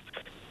Joyce,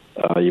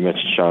 you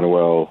mentioned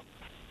Shanuel,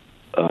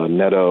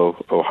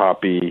 Neto,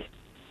 O'Hoppe,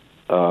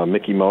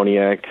 Mickey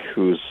Moniak,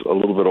 who's a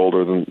little bit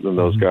older than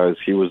those guys.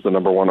 He was the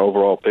number one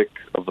overall pick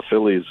of the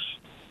Phillies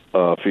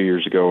a few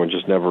years ago and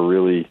just never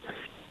really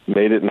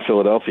made it in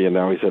Philadelphia.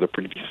 Now he's had a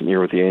pretty decent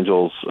year with the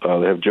Angels.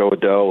 They have Joe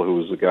Adell, who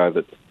was the guy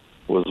that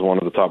was one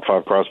of the top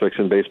 5 prospects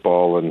in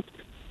baseball, and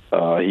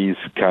he's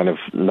kind of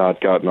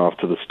not gotten off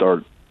to the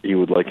start he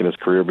would like in his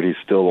career, but he's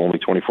still only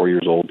 24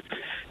 years old.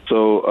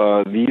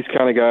 So these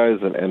kind of guys,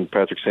 and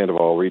Patrick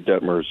Sandoval, Reed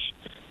Detmers,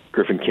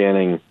 Griffin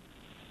Canning,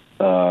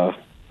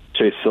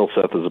 Chase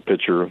Silseth is a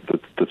pitcher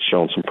that's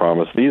shown some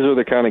promise. These are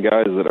the kind of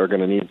guys that are going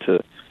to need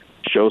to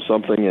show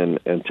something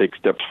and take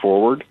steps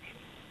forward,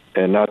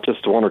 and not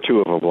just one or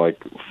two of them,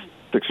 like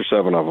 6 or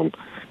 7 of them.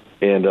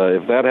 And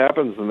if that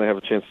happens, then they have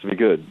a chance to be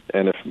good.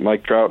 And if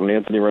Mike Trout and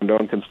Anthony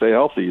Rendon can stay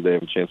healthy, they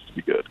have a chance to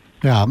be good.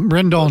 Yeah,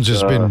 Rendon's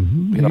just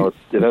been...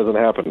 it hasn't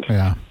happened.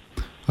 Yeah.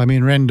 I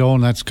mean, Rendon,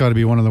 that's got to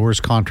be one of the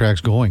worst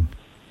contracts going.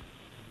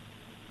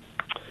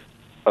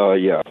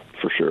 Yeah,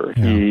 for sure.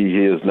 Yeah.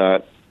 He has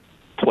not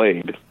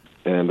played.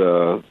 And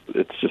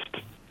it's just,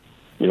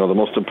 the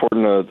most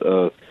important...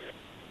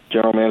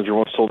 general manager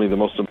once told me the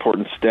most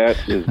important stat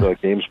is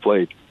games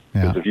played.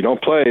 Because if you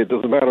don't play, it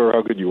doesn't matter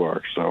how good you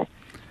are. So,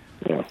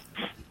 yeah.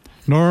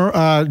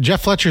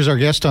 Jeff Fletcher's our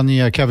guest on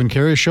the Kevin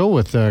Karius show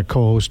with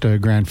co-host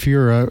Grant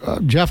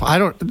Fuhr. Jeff,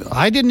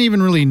 I didn't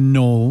even really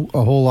know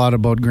a whole lot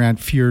about Grant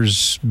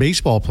Fuhr's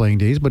baseball playing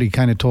days, but he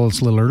kind of told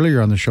us a little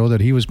earlier on the show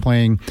that he was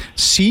playing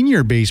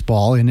senior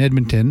baseball in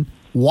Edmonton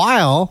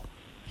while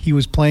he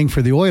was playing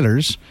for the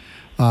Oilers.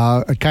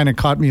 It kind of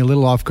caught me a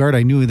little off guard.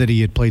 I knew that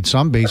he had played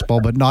some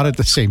baseball, but not at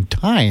the same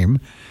time.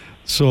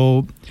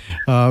 So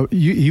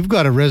you've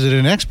got a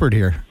resident expert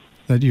here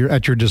that you're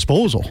at your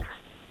disposal.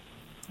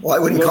 Well, I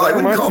wouldn't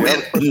call me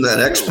an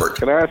expert.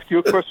 Can I ask you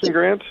a question,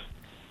 Grant?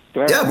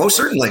 Yeah, most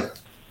certainly.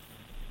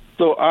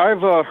 So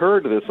I've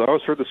heard this. I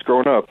always heard this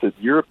growing up, that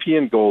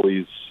European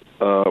goalies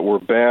were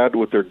bad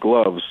with their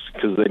gloves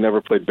because they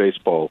never played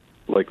baseball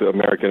like the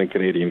American and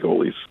Canadian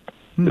goalies.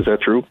 Is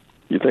that true,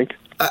 you think?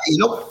 You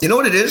know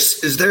what it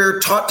is they're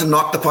taught to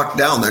knock the puck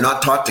down. They're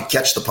not taught to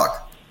catch the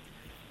puck.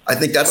 I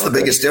think that's the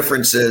biggest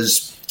difference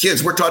is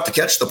kids, we're taught to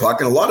catch the puck,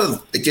 and a lot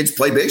of the kids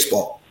play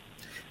baseball.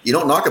 You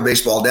don't knock a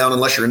baseball down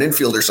unless you're an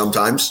infielder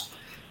sometimes.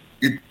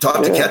 You're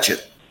taught to catch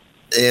it.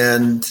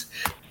 And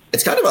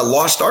it's kind of a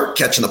lost art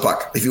catching the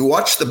puck. If you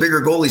watch the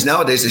bigger goalies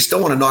nowadays, they still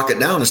want to knock it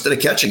down instead of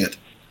catching it.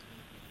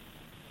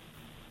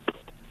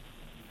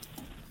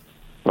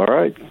 All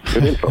right.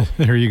 Good info.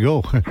 There you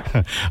go.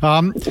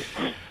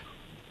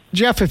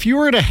 Jeff, if you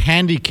were to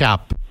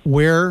handicap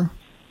where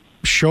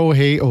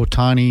Shohei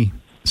Ohtani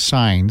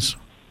signs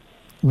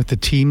with the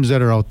teams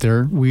that are out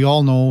there, we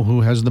all know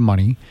who has the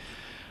money.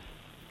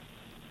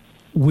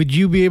 Would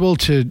you be able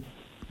to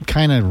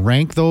kind of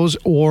rank those,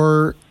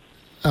 or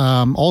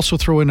also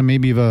throw in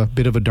maybe a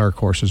bit of a dark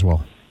horse as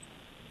well?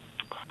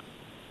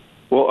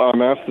 Well,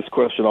 I'm asked this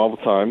question all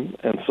the time,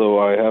 and so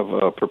I have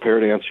a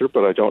prepared answer,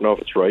 but I don't know if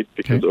it's right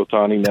because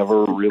Ohtani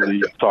never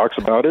really talks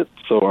about it,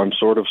 so I'm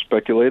sort of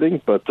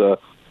speculating. But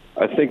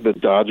I think the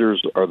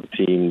Dodgers are the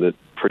team that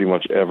pretty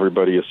much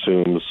everybody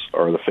assumes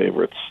are the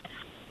favorites,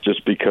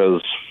 just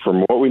because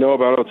from what we know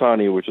about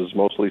Ohtani, which is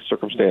mostly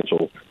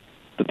circumstantial,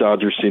 the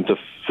Dodgers seem to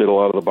fit a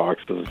lot of the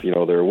boxes. You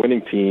know, they're a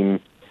winning team.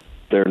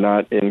 They're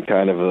not in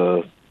kind of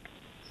a,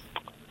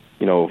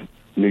 you know,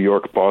 New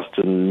York,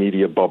 Boston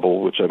media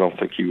bubble, which I don't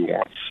think he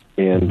wants.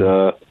 And,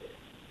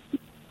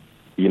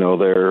 you know,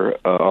 they're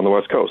on the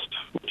West Coast,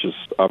 which is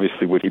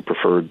obviously what he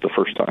preferred the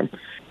first time.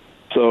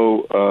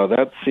 So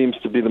that seems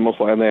to be the most,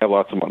 and they have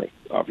lots of money,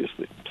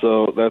 obviously.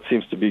 So that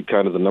seems to be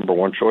kind of the number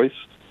one choice.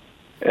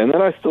 And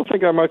then I still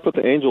think I might put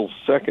the Angels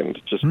second,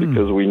 just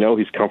because we know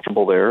he's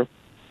comfortable there,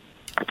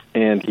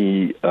 and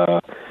he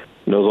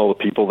knows all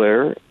the people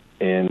there.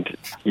 And,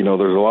 you know,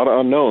 there's a lot of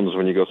unknowns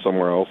when you go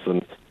somewhere else,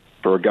 and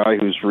for a guy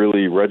who's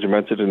really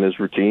regimented in his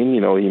routine, you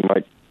know, he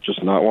might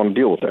just not want to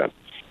deal with that.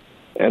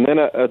 And then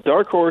a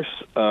dark horse,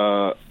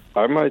 I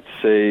might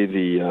say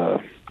the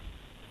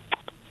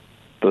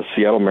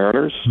Seattle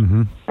Mariners.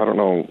 Mm-hmm. I don't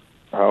know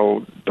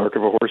how dark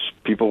of a horse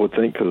people would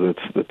think, because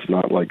it's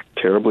not like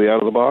terribly out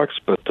of the box,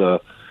 but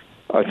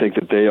I think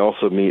that they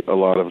also meet a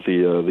lot of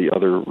the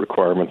other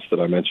requirements that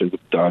I mentioned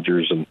with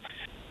Dodgers, and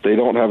they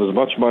don't have as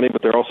much money,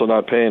 but they're also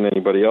not paying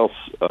anybody else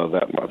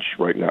that much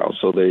right now,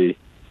 so they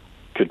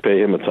could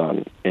pay him a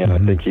ton, and I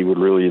think he would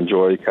really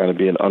enjoy kind of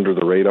being under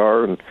the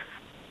radar, and,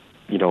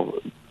 you know,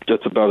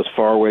 that's about as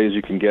far away as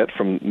you can get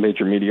from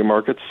major media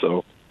markets,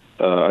 so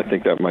I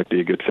think that might be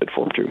a good fit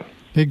for him too.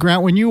 Hey,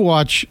 Grant, when you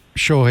watch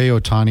Shohei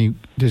Ohtani,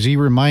 does he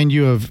remind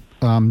you of,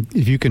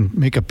 if you can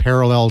make a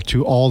parallel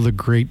to all the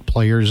great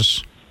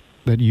players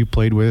that you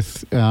played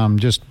with,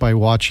 just by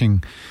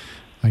watching,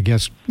 I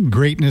guess,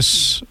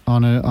 greatness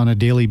on a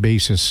daily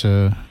basis?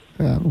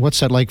 What's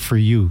that like for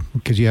you,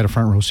 because you had a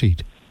front row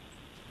seat?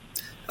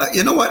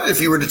 You know what?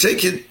 If you were to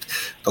take it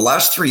the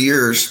last 3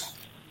 years,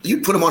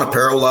 you'd put him on a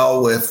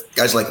parallel with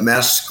guys like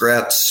Mess,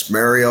 Gretz,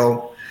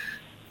 Mario.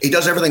 He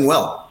does everything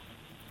well.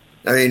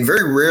 I mean,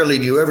 very rarely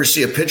do you ever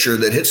see a pitcher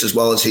that hits as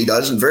well as he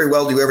does, and very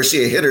well do you ever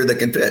see a hitter that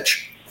can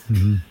pitch.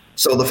 Mm-hmm.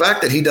 So the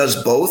fact that he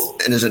does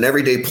both and is an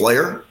everyday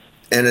player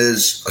and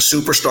is a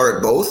superstar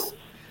at both,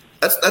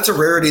 that's a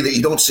rarity that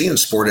you don't see in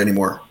sport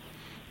anymore.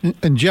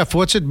 And Jeff,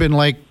 what's it been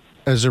like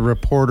as a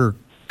reporter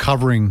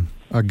covering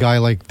a guy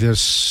like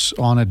this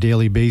on a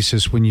daily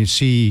basis when you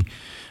see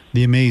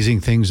the amazing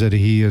things that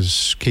he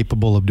is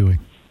capable of doing?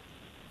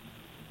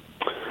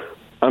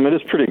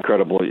 It's pretty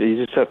incredible.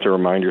 You just have to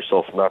remind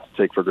yourself not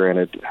to take for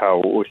granted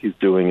how what he's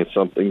doing is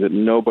something that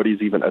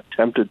nobody's even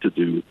attempted to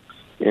do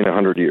in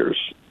 100 years.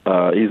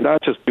 He's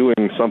not just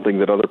doing something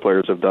that other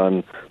players have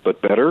done,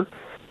 but better,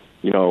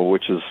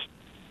 which is,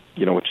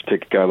 which you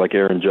take a guy like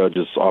Aaron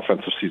Judge's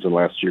offensive season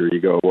last year,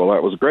 you go, well,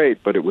 that was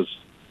great, but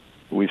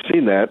we've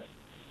seen that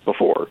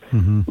before.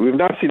 Mm-hmm. We've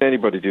not seen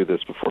anybody do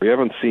this before. You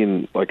haven't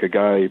seen like a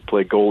guy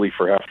play goalie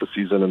for half the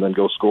season and then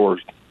go score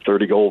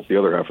 30 goals the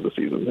other half of the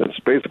season. That's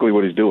basically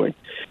what he's doing.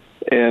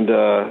 And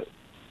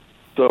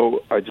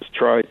so I just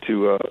try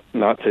to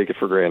not take it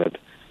for granted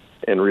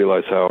and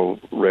realize how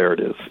rare it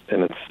is.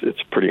 And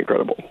it's pretty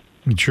incredible.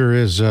 It sure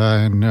is.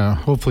 And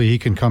hopefully he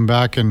can come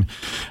back, and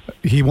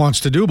he wants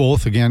to do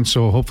both again.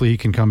 So hopefully he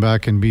can come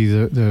back and be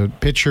the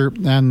pitcher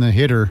and the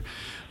hitter.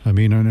 I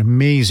mean, an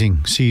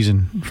amazing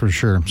season for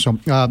sure. So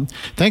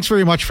thanks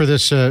very much for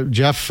this,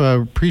 Jeff.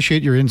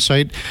 Appreciate your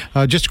insight.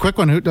 Just a quick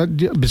one.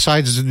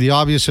 Besides the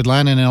obvious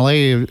Atlanta and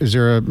LA, is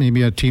there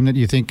maybe a team that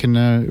you think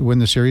can win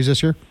the series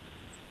this year?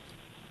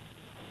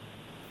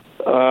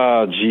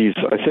 I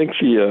think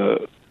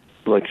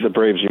the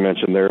Braves you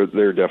mentioned,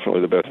 they're definitely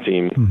the best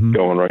team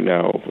going right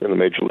now in the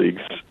major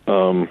leagues.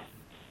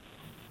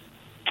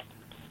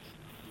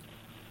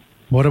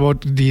 What about,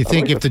 do you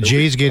think if the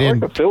Jays get in? I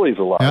like the Phillies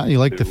a lot. Yeah, you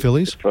like the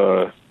Phillies?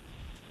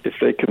 If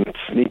they can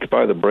sneak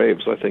by the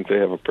Braves, I think they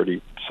have a pretty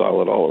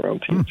solid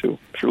all-around team, too,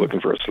 if you're looking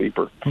for a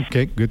sleeper.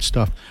 Okay, good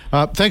stuff.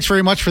 Thanks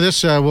very much for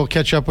this. We'll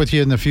catch up with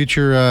you in the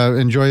future.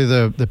 Enjoy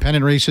the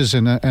pennant races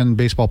and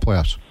baseball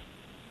playoffs.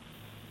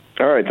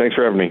 All right, thanks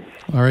for having me.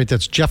 All right,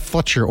 that's Jeff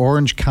Fletcher,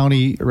 Orange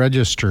County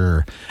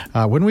Register.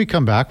 When we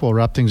come back, we'll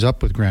wrap things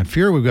up with Grant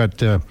Fuhr. We've got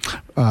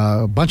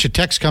a bunch of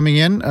texts coming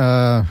in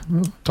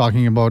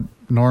talking about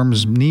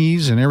Norm's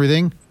knees and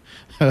everything.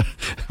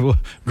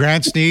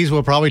 Grant's knees.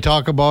 We'll probably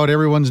talk about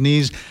everyone's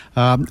knees.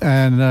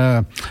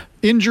 And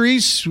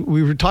Injuries,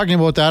 we were talking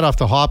about that off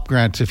the hop,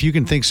 Grant. If you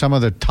can think some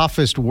of the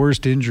toughest,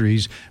 worst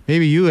injuries,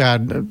 maybe you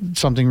had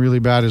something really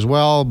bad as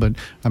well. But,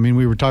 I mean,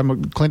 we were talking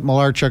about Clint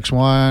Malarchuk's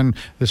one.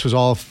 This was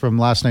all from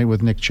last night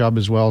with Nick Chubb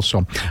as well.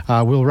 So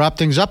we'll wrap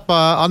things up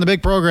on the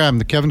big program,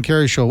 the Kevin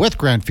Karius Show with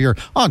Grant Fuhr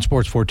on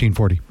Sports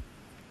 1440.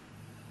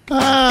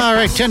 All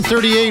right,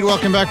 10:38.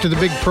 Welcome back to the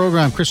big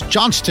program. Chris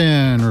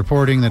Johnston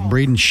reporting that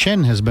Braden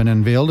Shen has been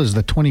unveiled as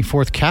the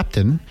 24th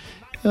captain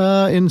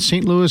in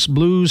St. Louis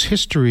Blues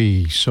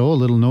history. So a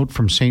little note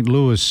from St.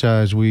 Louis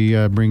as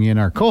we bring in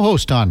our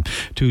co-host on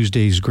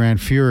Tuesdays,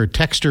 Grant Fuhr.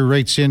 Texter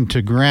writes in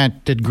to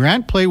Grant, did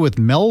Grant play with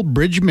Mel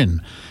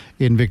Bridgman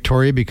in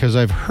Victoria? Because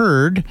I've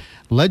heard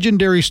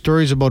legendary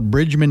stories about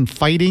Bridgman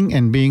fighting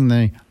and being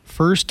the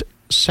first,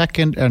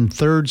 second, and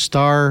third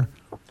star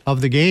of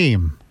the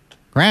game.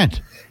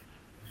 Grant.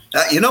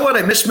 You know what?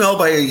 I missed Mel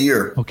by a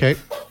year. Okay.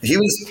 He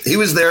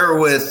was there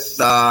with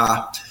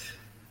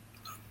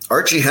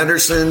Archie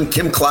Henderson,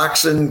 Kim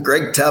Claxton,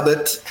 Greg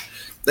Tebbett.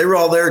 They were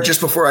all there just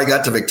before I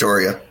got to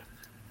Victoria.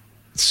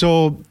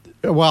 So,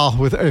 well,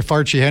 if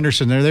Archie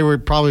Henderson there, they were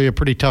probably a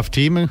pretty tough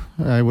team.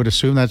 I would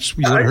assume that's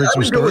you would have heard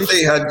some stories.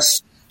 They had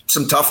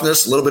some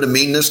toughness, a little bit of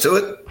meanness to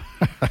it.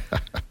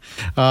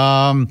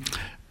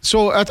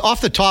 So,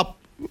 off the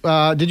top,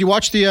 did you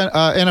watch the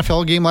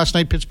NFL game last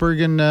night, Pittsburgh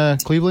and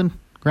Cleveland,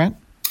 Grant?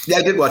 Yeah,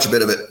 I did watch a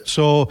bit of it.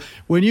 So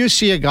when you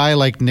see a guy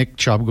like Nick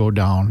Chubb go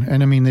down,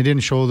 and I mean, they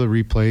didn't show the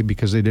replay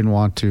because they didn't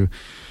want to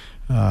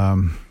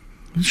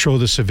show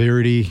the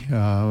severity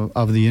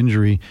of the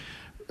injury.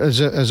 As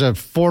a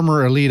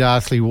former elite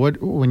athlete,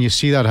 when you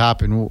see that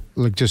happen,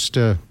 like just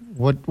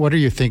what are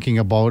you thinking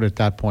about at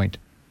that point?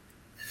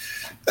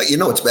 You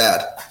know it's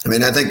bad. I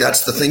mean, I think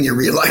that's the thing you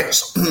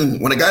realize.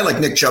 When a guy like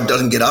Nick Chubb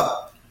doesn't get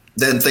up,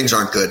 then things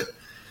aren't good.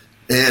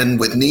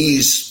 And with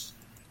knees,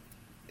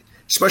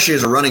 especially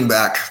as a running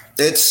back,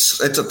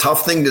 it's a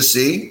tough thing to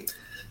see.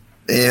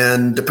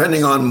 And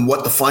depending on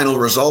what the final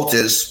result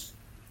is,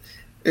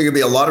 there could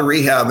be a lot of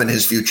rehab in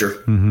his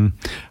future. Mm-hmm.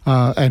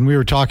 And we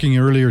were talking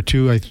earlier,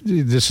 too,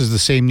 this is the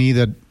same knee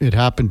that it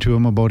happened to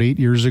him about 8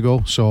 years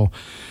ago. So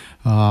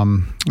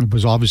it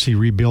was obviously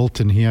rebuilt,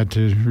 and he had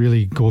to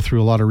really go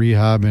through a lot of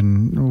rehab,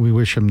 and we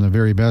wish him the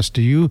very best.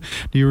 Do you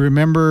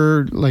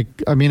remember, like,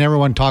 I mean,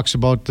 everyone talks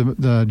about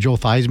the Joe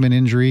Theismann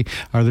injury.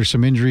 Are there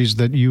some injuries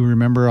that you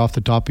remember off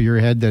the top of your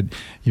head that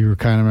you were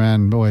kind of,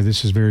 man, boy,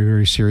 this is very,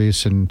 very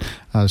serious, and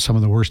some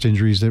of the worst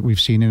injuries that we've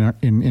seen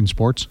in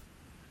sports?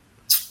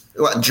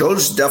 Well,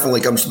 Joe's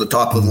definitely comes to the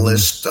top of the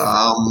list.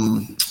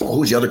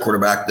 Who's the other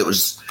quarterback that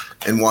was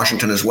in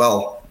Washington as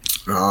well?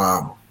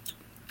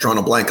 Drawing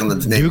a blank on the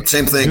name.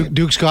 Same thing.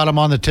 Duke's got him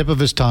on the tip of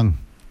his tongue.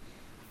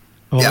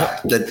 Oh,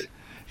 yeah.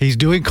 He's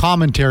doing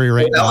commentary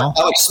right now.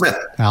 Alex Smith.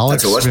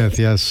 Alex Smith,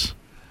 yes.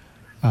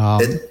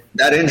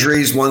 That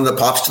injury is one that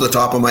pops to the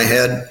top of my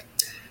head.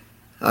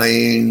 I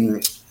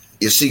mean,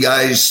 you see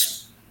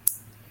guys,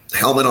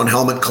 helmet on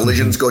helmet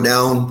collisions go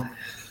down.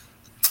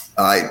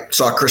 I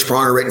saw Chris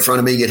Pronger right in front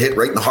of me get hit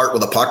right in the heart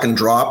with a puck and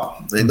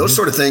drop. And those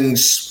sort of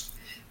things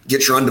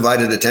get your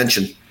undivided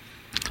attention.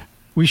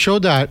 We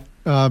showed that.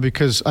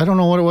 Because I don't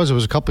know what it was. It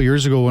was a couple of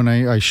years ago when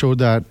I showed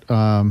that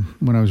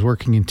when I was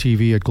working in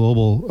TV at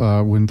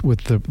Global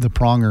with the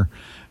Pronger,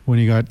 when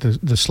he got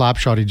the slap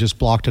shot, he just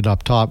blocked it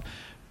up top.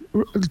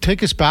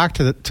 Take us back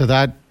to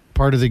that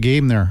part of the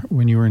game there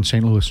when you were in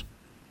St. Louis.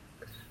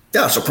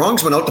 Yeah, so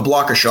Prong's went out to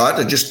block a shot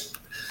and just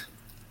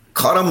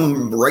caught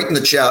him right in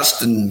the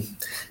chest, and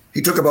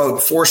he took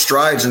about 4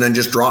 strides and then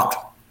just dropped.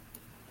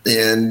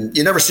 And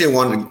you never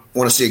want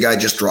to see a guy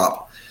just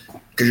drop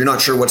because you're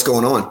not sure what's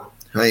going on.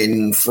 I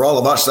mean, for all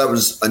of us, that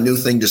was a new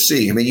thing to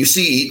see. I mean, you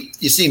see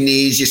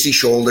knees, you see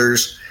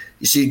shoulders,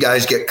 you see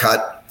guys get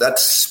cut.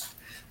 That's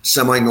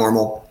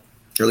semi-normal,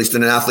 or at least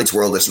in an athlete's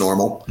world, it's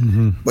normal.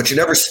 Mm-hmm. But you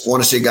never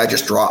want to see a guy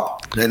just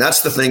drop, and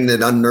that's the thing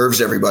that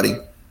unnerves everybody.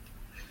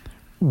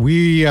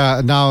 We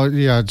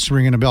it's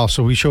ringing a bell.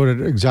 So we showed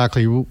it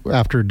exactly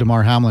after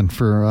Damar Hamlin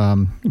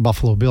for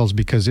Buffalo Bills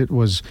because it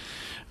was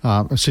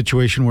a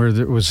situation where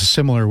it was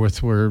similar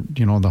with where,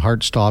 you know, the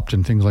heart stopped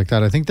and things like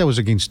that. I think that was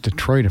against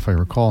Detroit, if I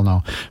recall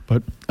now.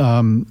 But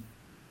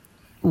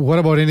what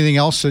about anything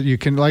else that you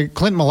can, like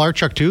Clint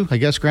Malarchuk too? I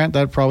guess, Grant,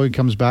 that probably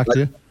comes back to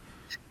you.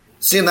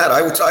 Seeing that,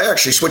 I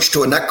actually switched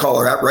to a neck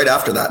collar right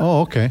after that.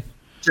 Oh, okay.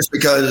 Just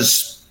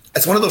because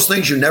it's one of those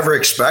things you never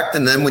expect,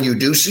 and then when you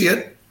do see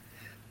it,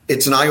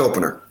 it's an eye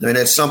opener. I mean,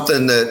 it's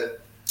something that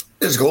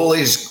as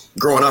goalies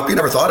growing up, you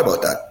never thought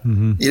about that.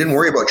 Mm-hmm. You didn't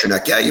worry about your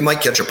neck. Yeah, you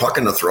might catch a puck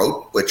in the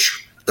throat,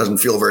 which doesn't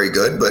feel very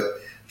good, but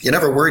you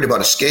never worried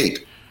about a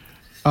skate.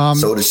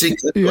 So to see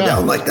it go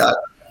down like that,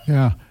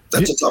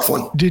 that's a tough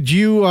one. Did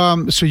you,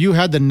 so you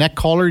had the neck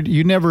collar.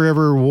 You never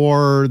ever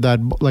wore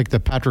that, like the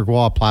Patrick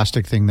Waugh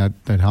plastic thing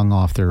that hung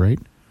off there, right?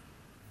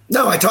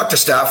 No, I talked to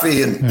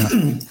Staffy,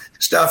 and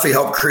Staffy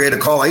helped create a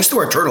call. I used to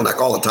wear a turtleneck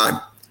all the time.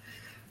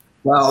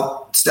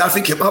 Well,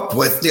 Staffy came up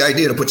with the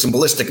idea to put some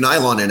ballistic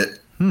nylon in it.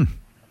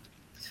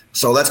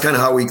 So that's kind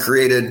of how we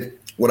created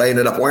what I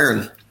ended up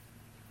wearing.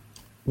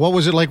 What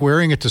was it like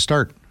wearing it to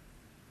start?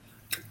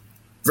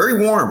 very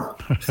warm.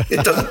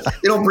 It doesn't.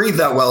 You don't breathe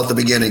that well at the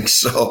beginning,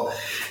 so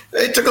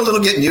it took a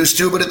little getting used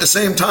to. But at the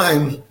same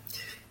time,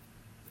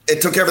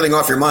 it took everything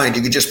off your mind.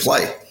 You could just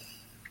play.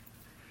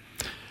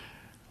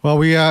 Well,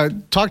 we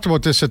talked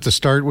about this at the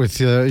start with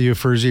you,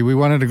 Furzy. We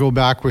wanted to go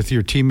back with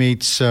your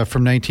teammates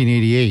from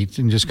 1988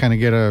 and just kind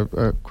of get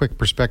a quick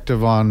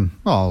perspective on,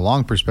 well, a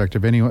long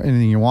perspective,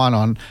 anything you want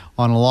on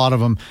a lot of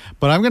them.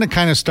 But I'm going to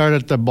kind of start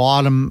at the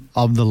bottom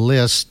of the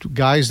list,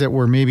 guys that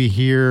were maybe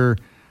here,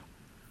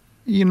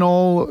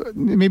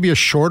 maybe a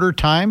shorter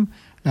time,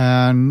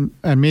 and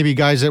maybe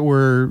guys that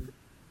were,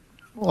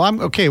 we're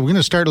going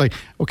to start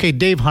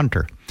Dave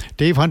Hunter.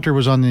 Dave Hunter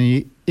was on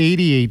the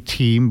 88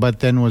 team,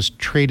 but then was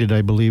traded,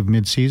 I believe,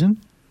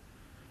 mid-season?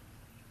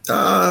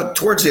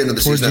 Towards the end of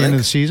the season. Towards the end of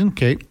the season,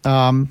 okay.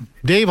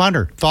 Dave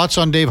Hunter, thoughts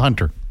on Dave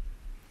Hunter?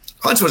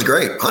 Hunts was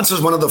great. Hunts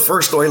was one of the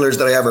first Oilers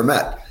that I ever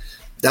met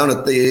down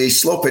at the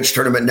slow pitch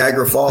tournament in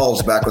Niagara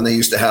Falls back when they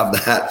used to have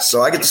that.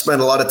 So I get to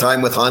spend a lot of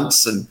time with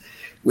Hunts, and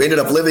we ended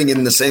up living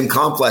in the same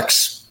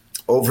complex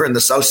over in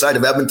the south side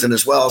of Edmonton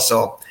as well.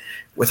 So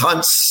with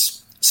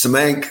Hunts,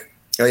 Semank,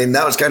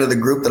 that was kind of the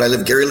group that I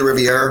lived. Gary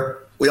LaRiviere,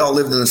 we all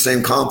lived in the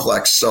same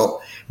complex.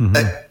 So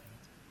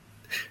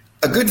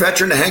a good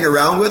veteran to hang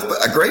around with, but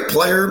a great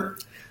player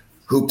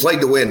who played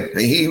to win.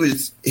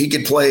 He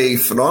could play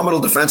phenomenal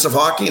defensive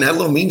hockey and had a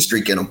little mean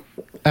streak in him.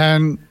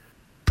 And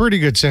pretty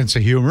good sense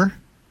of humor.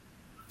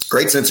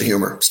 Great sense of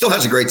humor. Still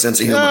has a great sense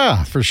of humor.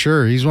 Yeah, for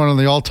sure. He's one of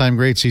the all-time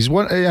greats. He's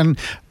one, and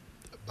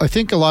I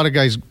think a lot of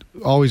guys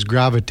always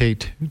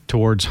gravitate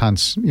towards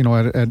Hunts,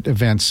 at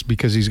events,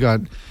 because he's got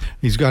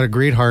a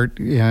great heart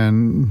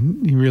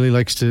and he really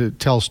likes to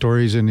tell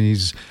stories, and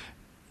he's,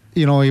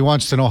 he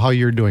wants to know how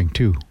you're doing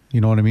too.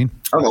 You know what I mean?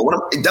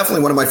 Oh,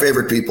 definitely one of my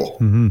favorite people.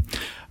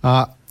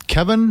 Mm-hmm.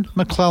 Kevin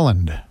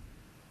McClelland.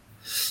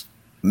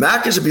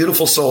 Mac is a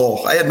beautiful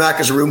soul. I had Mac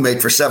as a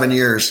roommate for 7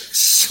 years.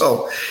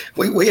 So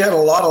we had a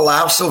lot of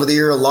laughs over the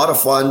year, a lot of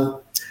fun.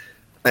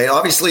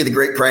 Obviously the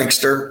great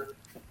prankster,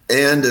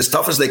 and as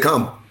tough as they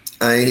come.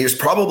 He was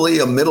probably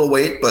a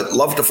middleweight, but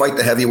loved to fight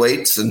the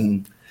heavyweights.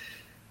 And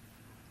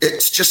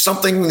it's just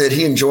something that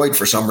he enjoyed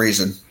for some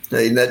reason.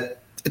 That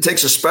it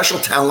takes a special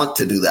talent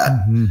to do that.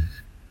 Mm-hmm.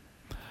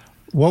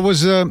 What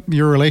was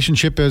your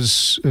relationship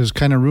as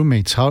kind of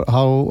roommates?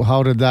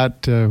 How did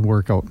that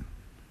work out?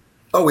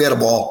 Oh, we had a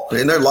ball.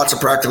 There are lots of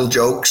practical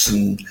jokes,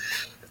 and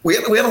we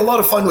had a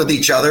lot of fun with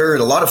each other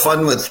and a lot of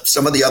fun with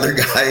some of the other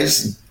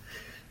guys.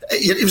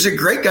 He was a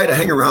great guy to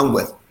hang around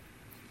with.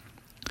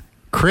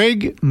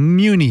 Craig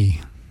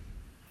Muni.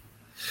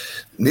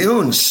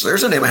 Munes,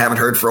 there's a name I haven't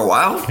heard for a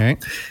while. Okay.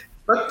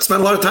 But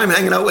spent a lot of time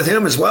hanging out with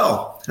him as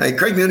well.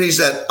 Craig Muni's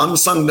that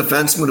unsung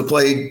defenseman who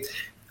played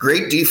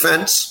great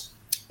defense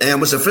and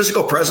was a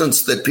physical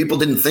presence that people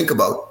didn't think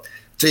about.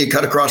 Till you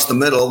cut across the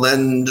middle,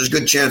 then there's a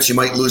good chance you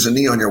might lose a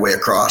knee on your way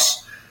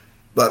across.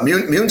 But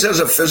Munes has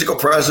a physical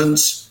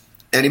presence,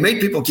 and he made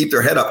people keep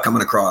their head up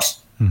coming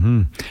across.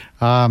 Mm-hmm.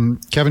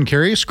 Kevin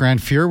Karius,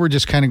 Grand Fear. We're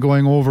just kind of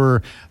going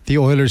over the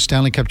Oilers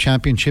Stanley Cup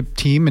Championship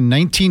team in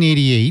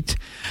 1988,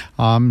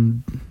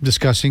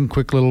 discussing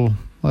quick little,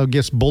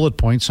 bullet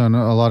points on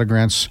a lot of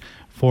Grant's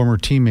former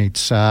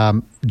teammates.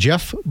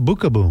 Jeff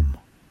Bukaboom.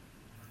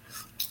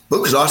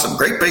 Book was awesome.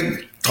 Great,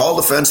 big,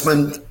 tall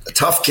defenseman, a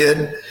tough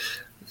kid.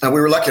 And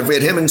we were lucky if we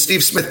had him and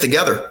Steve Smith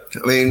together.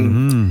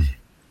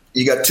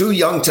 You got two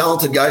young,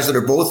 talented guys that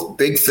are both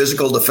big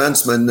physical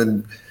defensemen,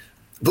 and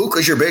Book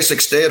is your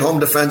basic stay-at-home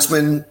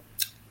defenseman,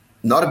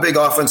 not a big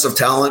offensive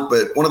talent,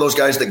 but one of those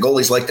guys that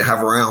goalies like to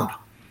have around.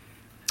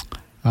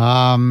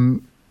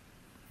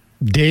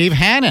 Dave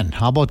Hannon.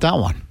 How about that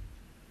one?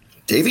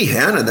 Davey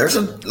Hannon. There's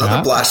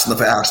another blast in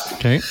the past.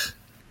 Okay.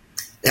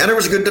 Hannon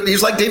was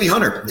he's like Davey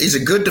Hunter. He's a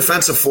good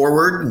defensive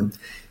forward, and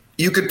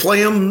you could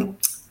play him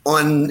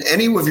on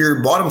any of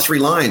your bottom three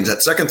lines,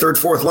 that second, third,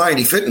 fourth line.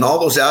 He fit in all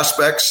those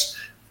aspects.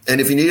 And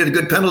if you needed a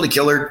good penalty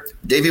killer,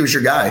 Davey was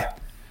your guy.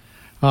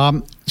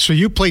 So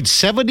you played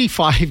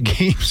 75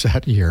 games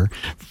that year.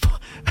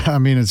 I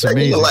mean, it's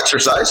amazing. A little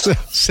exercise.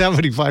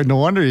 75. No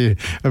wonder you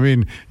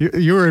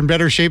were in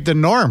better shape than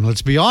Norm.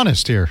 Let's be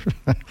honest here.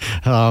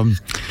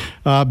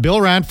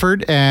 Bill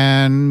Ranford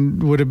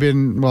and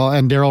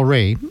Darryl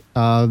Ray.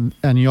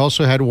 And you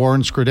also had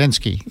Warren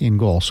Skrzydensky in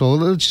goal. So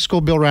let's just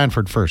go Bill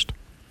Ranford first.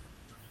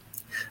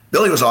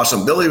 Billy was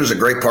awesome. Billy was a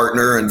great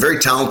partner and very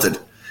talented.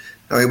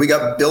 We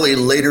got Billy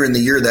later in the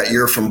year that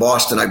year from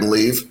Boston, I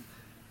believe.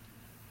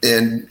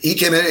 And he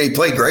came in and he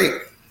played great.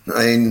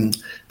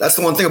 That's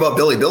the one thing about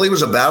Billy. Billy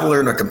was a battler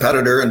and a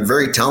competitor and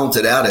very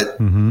talented at it,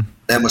 and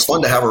was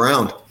fun to have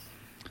around.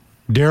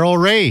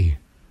 Darryl Ray.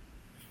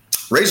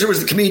 Razor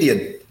was the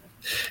comedian.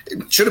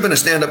 Should have been a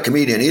stand-up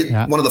comedian. He's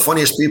one of the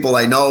funniest people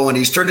I know, and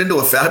he's turned into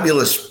a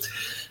fabulous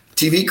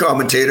TV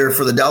commentator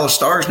for the Dallas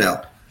Stars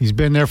now. He's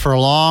been there for a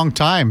long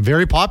time.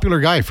 Very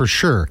popular guy for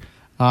sure.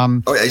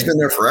 He's been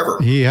there forever.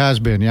 He has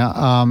been,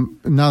 yeah.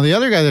 Now, the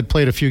other guy that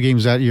played a few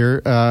games that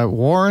year,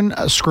 Warren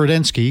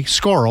Skrzydensky,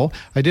 Scorl.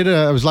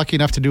 I was lucky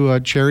enough to do a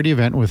charity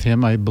event with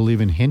him, I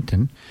believe, in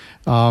Hinton.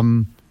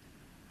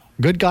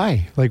 Good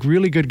guy, like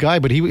really good guy.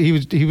 But he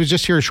was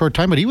just here a short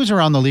time, but he was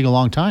around the league a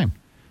long time.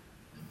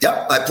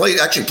 Yeah, I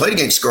played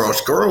against Skoro.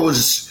 Skoro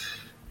was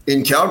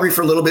in Calgary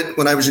for a little bit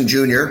when I was in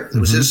junior. It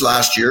was his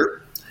last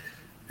year.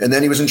 And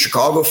then he was in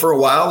Chicago for a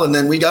while, and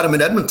then we got him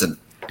in Edmonton.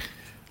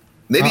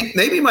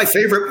 Maybe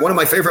one of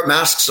my favorite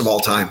masks of all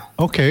time.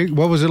 Okay,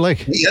 what was it like?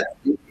 He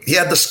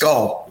had the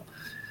skull.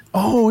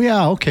 Oh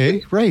yeah,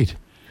 okay, right.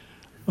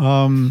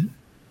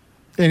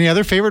 Any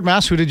other favorite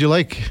masks? Who did you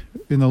like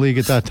in the league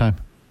at that time?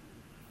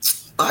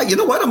 You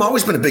know what? I've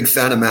always been a big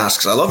fan of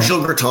masks. I love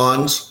Gilles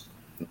Berton's.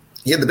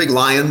 He had the big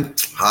lion.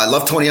 I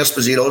love Tony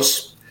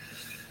Esposito's.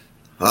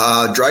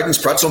 Dryden's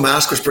pretzel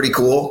mask was pretty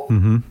cool.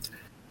 Mm-hmm.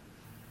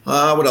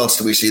 What else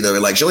did we see there?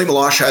 Like Joey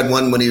Meloche had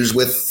one when he was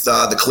with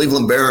the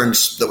Cleveland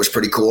Barons that was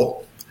pretty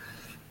cool.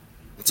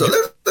 So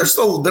there's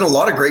still been a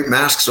lot of great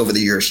masks over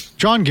the years.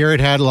 John Garrett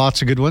had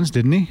lots of good ones,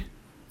 didn't he?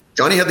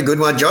 Johnny had the good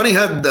one. Johnny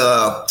had,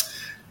 I'm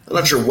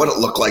not sure what it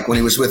looked like when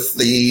he was with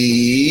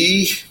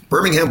the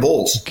Birmingham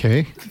Bulls.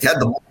 Okay. He had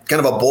the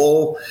kind of a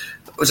bowl.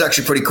 It was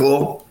actually pretty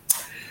cool.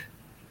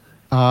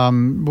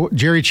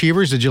 Jerry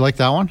Cheevers, did you like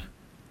that one?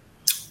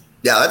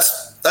 Yeah,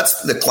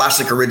 that's the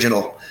classic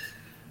original.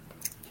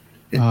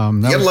 You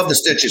gotta love the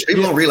stitches.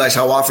 People don't realize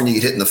how often you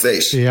get hit in the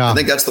face. Yeah. I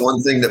think that's the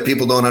one thing that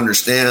people don't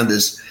understand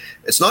is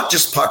it's not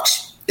just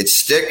pucks. It's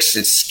sticks.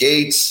 It's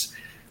skates.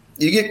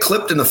 You get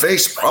clipped in the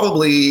face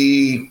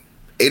probably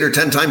 8 or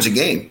 10 times a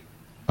game.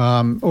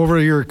 Over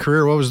your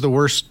career, what was the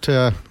worst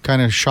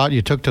kind of shot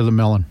you took to the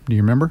melon? Do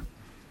you remember?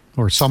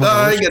 Or some of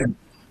those?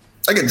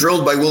 I get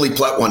drilled by Willie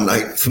Plett one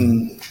night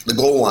from the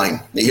goal line.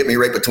 He hit me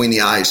right between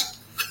the eyes.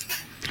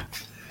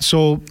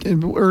 So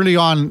early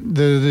on,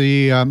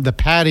 the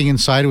padding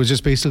inside was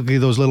just basically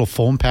those little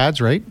foam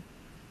pads, right?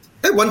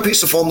 I had one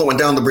piece of foam that went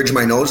down the bridge of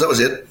my nose. That was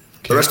it.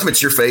 Okay. The rest of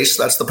it's your face.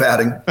 That's the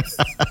padding.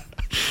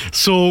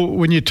 So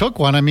when you took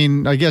one, I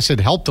mean, I guess it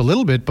helped a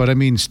little bit, but I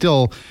mean,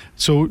 still.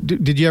 So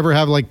did you ever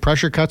have like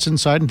pressure cuts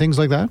inside and things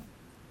like that?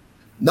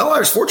 No, I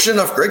was fortunate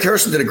enough. Greg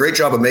Harrison did a great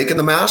job of making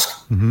the mask.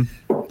 Mm-hmm.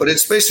 But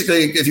it's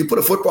basically if you put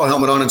a football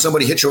helmet on and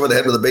somebody hits you over the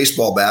head with a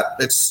baseball bat,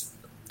 it's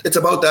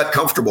about that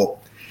comfortable.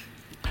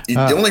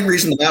 The only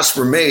reason the masks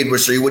were made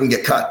was so you wouldn't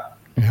get cut.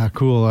 Yeah,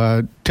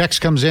 cool.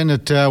 Text comes in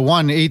at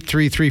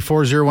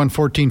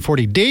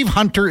 1-833-401-1440. Dave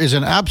Hunter is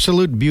an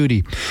absolute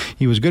beauty.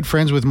 He was good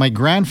friends with my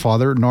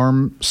grandfather,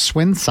 Norm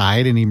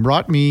Swinside, and he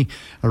brought me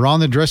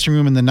around the dressing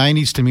room in the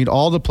 90s to meet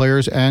all the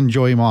players and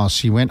Joey Moss.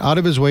 He went out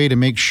of his way to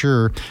make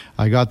sure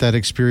I got that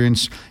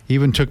experience. He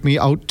even took me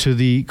out to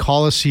the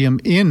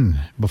Coliseum Inn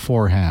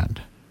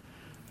beforehand.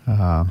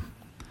 Yeah,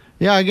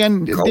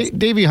 again,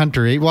 Davey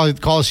Hunter. Well,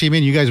 Coliseum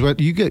Inn, you guys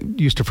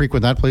used to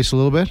frequent that place a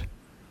little bit?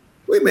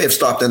 We may have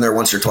stopped in there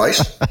once or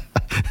twice.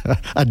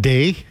 A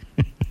day?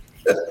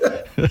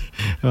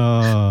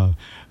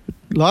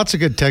 Lots of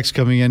good texts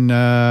coming in.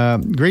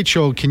 Great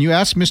show. Can you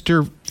ask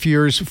Mr.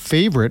 Fear's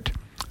favorite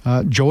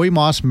Joey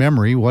Moss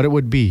memory what it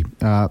would be?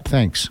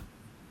 Thanks.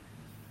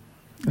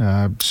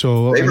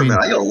 So favorite, man.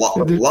 I got a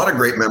lot of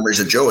great memories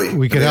of Joey.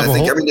 We could have a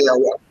whole... every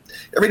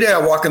day I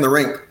walk in the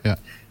rink, yeah,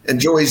 and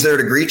Joey's there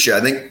to greet you.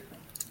 I think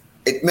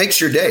it makes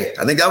your day.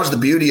 I think that was the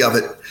beauty of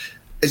it.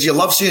 Is you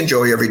love seeing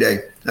Joey every day.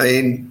 I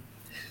mean,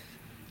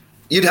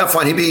 you'd have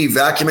fun. He'd be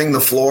vacuuming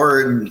the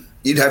floor, and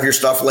you'd have your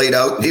stuff laid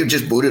out. And he would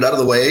just boot it out of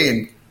the way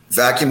and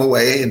vacuum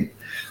away. And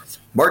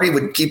Marty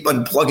would keep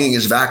unplugging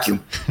his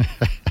vacuum.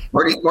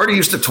 Marty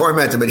used to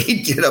torment him, and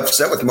he'd get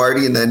upset with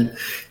Marty, and then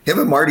him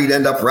and Marty'd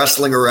end up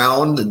wrestling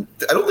around. And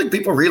I don't think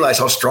people realize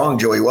how strong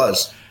Joey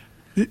was.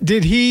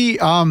 Did he?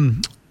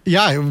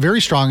 Yeah,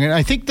 very strong. And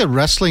I think the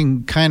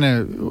wrestling kind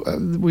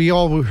of, we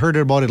all heard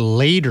about it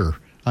later.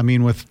 I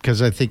mean,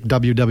 because I think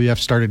WWF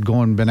started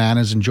going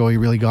bananas and Joey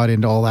really got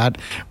into all that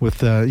with,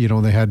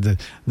 they had the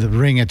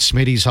ring at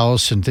Smitty's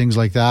house and things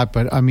like that.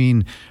 But I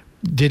mean,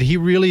 did he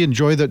really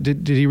enjoy that?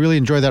 Did he really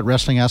enjoy that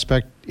wrestling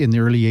aspect in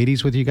the early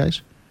 80s with you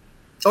guys?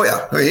 Oh,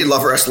 yeah. I mean, he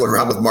loved wrestling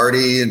around with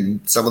Marty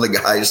and some of the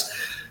guys.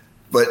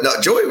 But no,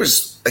 Joey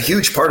was a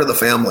huge part of the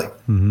family.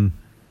 Mm-hmm.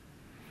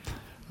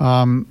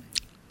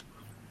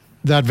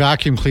 That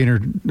vacuum cleaner,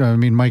 I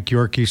mean, Mike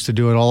York used to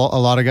do it. A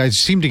lot of guys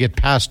seemed to get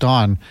passed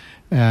on,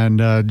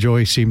 and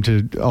Joey seemed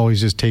to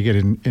always just take it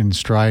in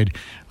stride.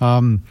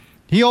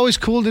 He always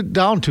cooled it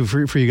down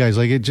for you guys.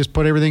 Like, it just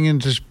put everything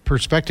into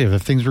perspective.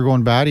 If things were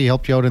going bad, he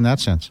helped you out in that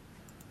sense.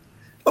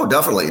 Oh,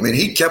 definitely. I mean,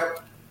 he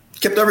kept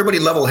everybody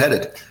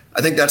level-headed.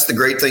 I think that's the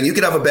great thing. You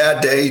could have a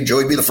bad day.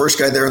 Joey'd be the first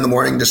guy there in the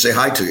morning to say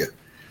hi to you.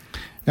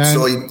 And,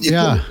 so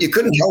you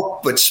couldn't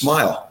help but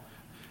smile.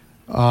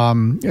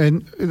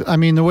 And I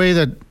mean, the way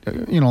that,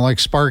 like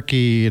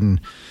Sparky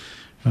and,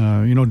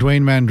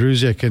 Dwayne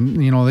Mandrusic and,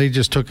 they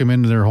just took him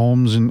into their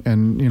homes and,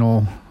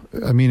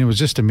 I mean, it was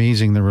just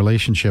amazing, the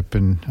relationship.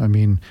 And I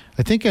mean,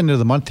 I think end of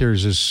the month here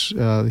is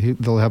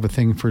they'll have a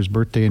thing for his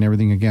birthday and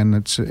everything again.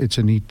 It's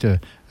a neat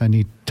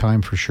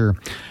time for sure.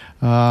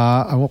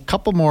 A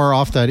couple more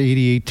off that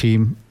 88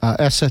 team.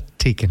 Esa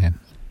Tikkanen.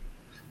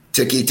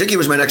 Tiki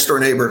was my next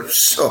door neighbor.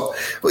 So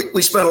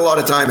we spent a lot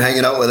of time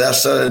hanging out with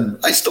Esa, and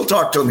I still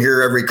talk to him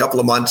here every couple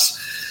of months.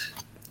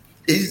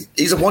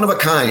 he's a one of a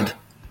kind.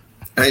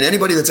 I mean,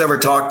 anybody that's ever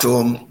talked to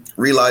him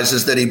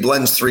realizes that he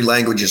blends 3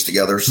 languages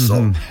together.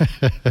 So,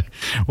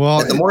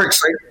 well, and the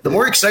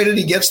more excited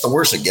he gets, the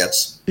worse it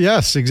gets.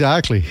 Yes,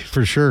 exactly,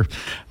 for sure.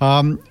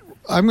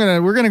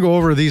 We're gonna go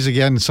over these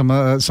again. Some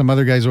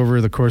other guys over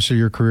the course of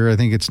your career. I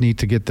think it's neat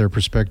to get their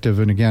perspective.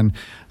 And again,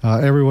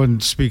 everyone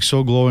speaks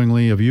so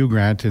glowingly of you,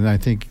 Grant, and I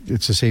think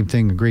it's the same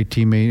thing. A great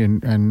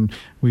teammate, and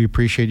we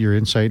appreciate your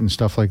insight and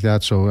stuff like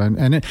that. So,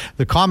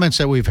 the comments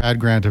that we've had,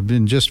 Grant, have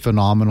been just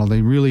phenomenal.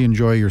 They really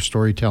enjoy your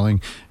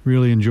storytelling.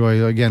 Really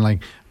enjoy, again,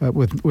 like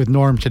with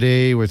Norm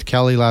today, with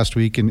Kelly last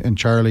week, and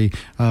Charlie.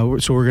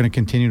 So we're going to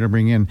continue to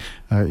bring in,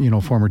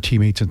 former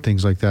teammates and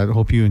things like that. I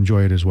hope you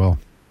enjoy it as well.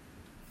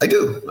 I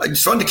do.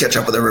 It's fun to catch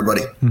up with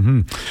everybody.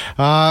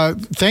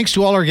 Thanks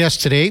to all our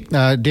guests today.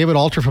 David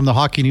Alter from the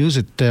Hockey News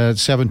at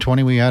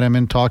 7:20. We had him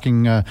in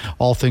talking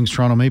all things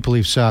Toronto Maple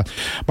Leafs.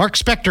 Mark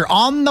Spector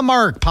on the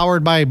mark,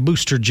 powered by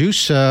Booster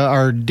Juice.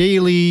 Our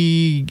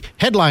daily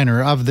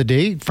headliner of the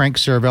day, Frank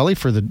Saravelli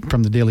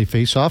from the Daily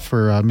Faceoff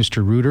for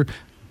Mr. Reuter.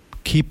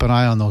 Keep an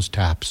eye on those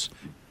taps.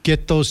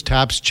 Get those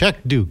taps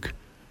checked, Duke.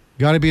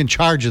 Got to be in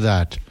charge of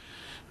that.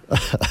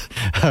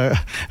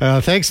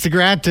 Thanks to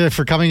Grant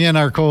for coming in,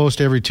 our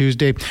co-host every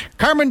Tuesday.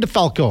 Carmen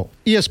DeFalco,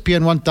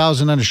 ESPN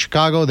 1000 out of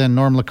Chicago, then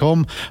Norm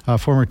Lacombe,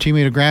 former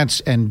teammate of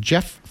Grant's, and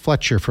Jeff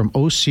Fletcher from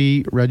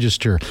OC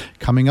Register.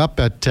 Coming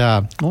up at,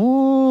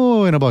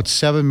 in about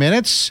 7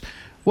 minutes.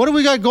 What do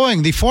we got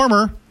going? The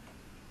former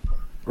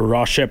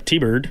Roshep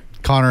T-Bird,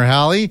 Connor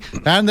Halley,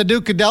 and the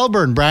Duke of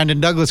Delburn, Brandon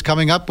Douglas,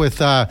 coming up with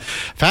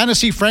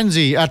Fantasy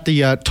Frenzy at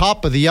the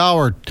top of the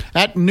hour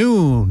at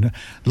noon.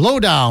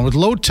 Lowdown with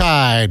Low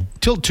Tide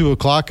till 2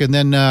 o'clock, and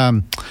then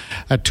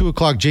at 2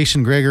 o'clock,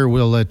 Jason Greger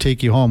will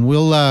take you home.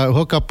 We'll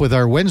hook up with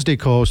our Wednesday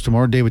co-host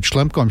tomorrow, David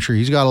Schlemko. I'm sure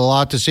he's got a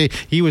lot to say.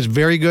 He was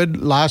very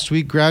good last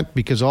week, Grant,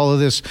 because all of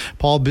this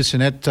Paul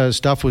Bissonnette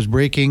stuff was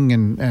breaking,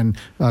 and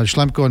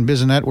Schlemko and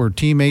Bissonnette were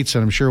teammates,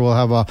 and I'm sure we'll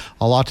have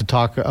a lot to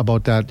talk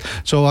about that.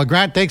 So,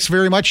 Grant, thanks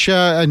very much.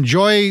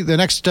 Enjoy the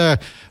next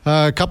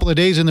couple of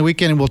days in the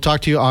weekend, and we'll talk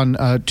to you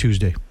on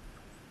Tuesday.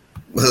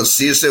 We'll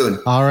see you soon.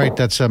 All right,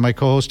 that's my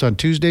co-host on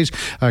Tuesdays,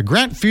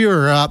 Grant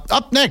Fuhrer.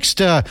 Up next,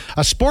 a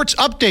sports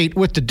update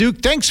with the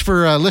Duke. Thanks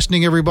for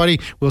listening, everybody.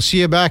 We'll see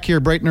you back here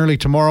bright and early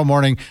tomorrow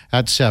morning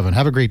at 7.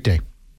 Have a great day.